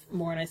probably have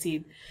more, and I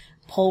see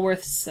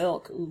Polworth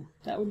silk. Ooh,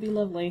 that would be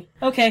lovely.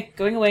 Okay,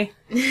 going away.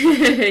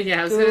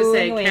 Yeah, I was going to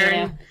say,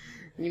 Karen, now.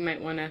 You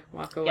might want to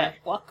walk away. Yeah,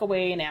 walk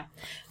away now.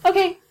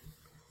 Okay,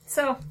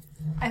 so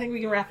I think we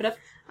can wrap it up.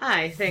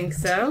 I think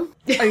so.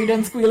 Are you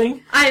done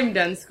squealing? I'm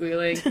done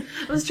squealing.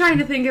 I was trying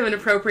to think of an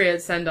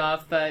appropriate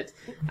send-off, but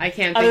I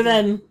can't think. Other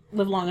than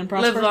live long and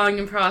prosper? Live long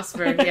and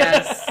prosper,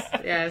 yes.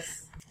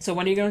 Yes. So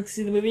when are you going to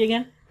see the movie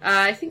again?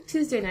 I think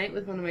Tuesday night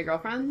with one of my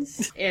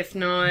girlfriends. If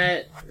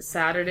not,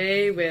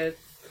 Saturday with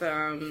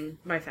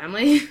my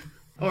family.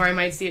 Or I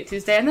might see it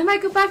Tuesday, and then I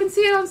might go back and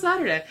see it on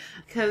Saturday.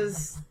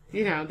 Because,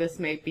 you know, this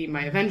might be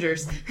my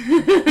Avengers.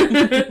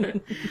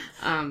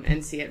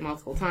 And see it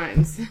multiple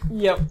times.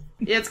 Yep.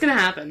 Yeah, it's gonna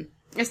happen.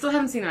 I still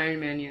haven't seen Iron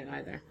Man yet,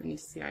 either. I need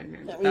to see Iron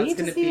Man. We need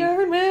to see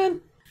Iron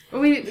Man.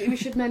 Well, we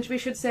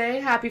should say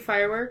happy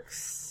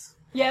fireworks.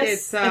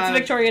 Yes, it's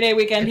Victoria Day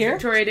weekend here.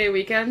 Victoria Day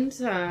weekend.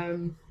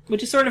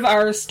 Which is sort of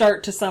our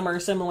start to summer,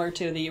 similar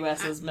to the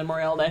U.S.'s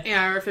Memorial Day.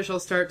 Yeah, our official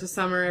start to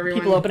summer.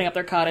 Everyone people opening up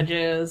their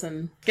cottages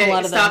and a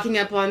lot of stocking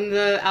up on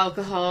the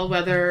alcohol,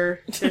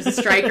 whether there's a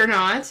strike or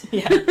not.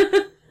 Yeah,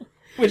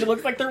 which it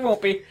looks like there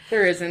won't be.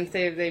 There isn't.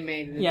 They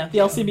made it. Yeah, the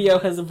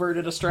LCBO has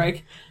averted a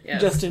strike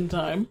just in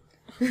time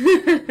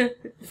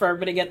for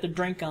everybody to get their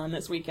drink on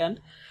this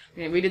weekend.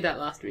 Yeah, we did that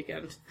last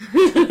weekend.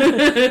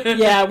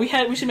 Yeah, we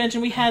should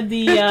mention we had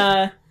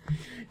the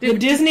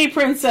Disney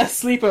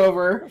Princess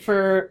sleepover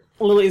for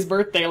Lily's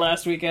birthday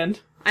last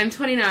weekend. I'm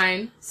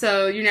 29,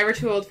 so you're never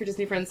too old for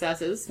Disney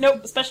princesses.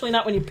 Nope, especially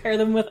not when you pair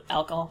them with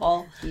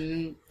alcohol.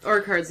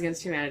 Or Cards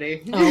Against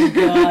Humanity. Oh,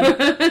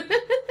 God.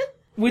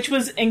 Which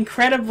was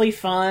incredibly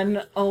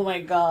fun. Oh,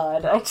 my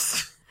God.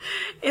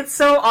 It's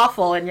so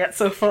awful and yet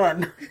so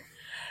fun.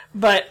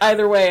 But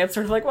either way, it's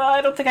sort of like, well,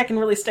 I don't think I can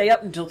really stay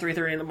up until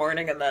 3:30 in the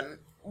morning and then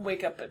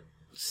wake up at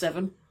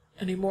 7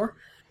 anymore.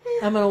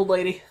 I'm an old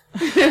lady.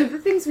 The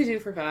things we do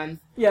for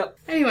fun. Yep.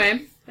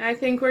 Anyway, I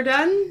think we're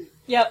done.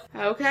 Yep.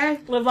 Okay.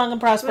 Live long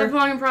and prosper. Live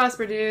long and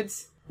prosper,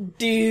 dudes.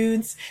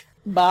 Dudes.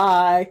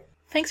 Bye.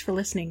 Thanks for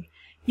listening.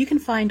 You can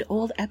find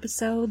old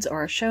episodes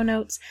or our show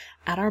notes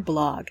at our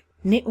blog,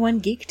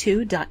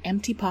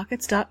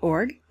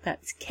 knit1geek2.emptypockets.org.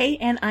 That's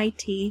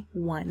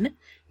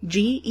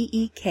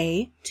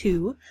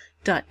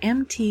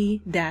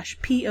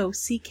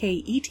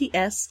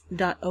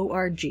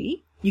KNIT1GEEK2.mt-pockets.org.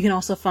 You can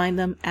also find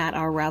them at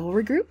our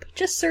Ravelry group.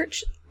 Just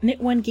search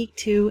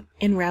Knit1Geek2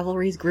 in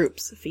Ravelry's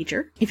groups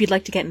feature. If you'd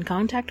like to get in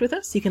contact with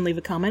us, you can leave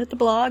a comment at the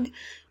blog,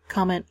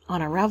 comment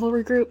on our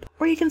Ravelry group,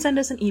 or you can send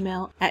us an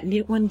email at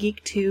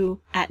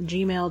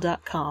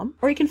knit1geek2@gmail.com,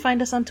 or you can find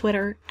us on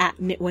Twitter at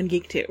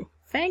knit1geek2.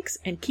 Thanks,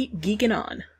 and keep geeking on!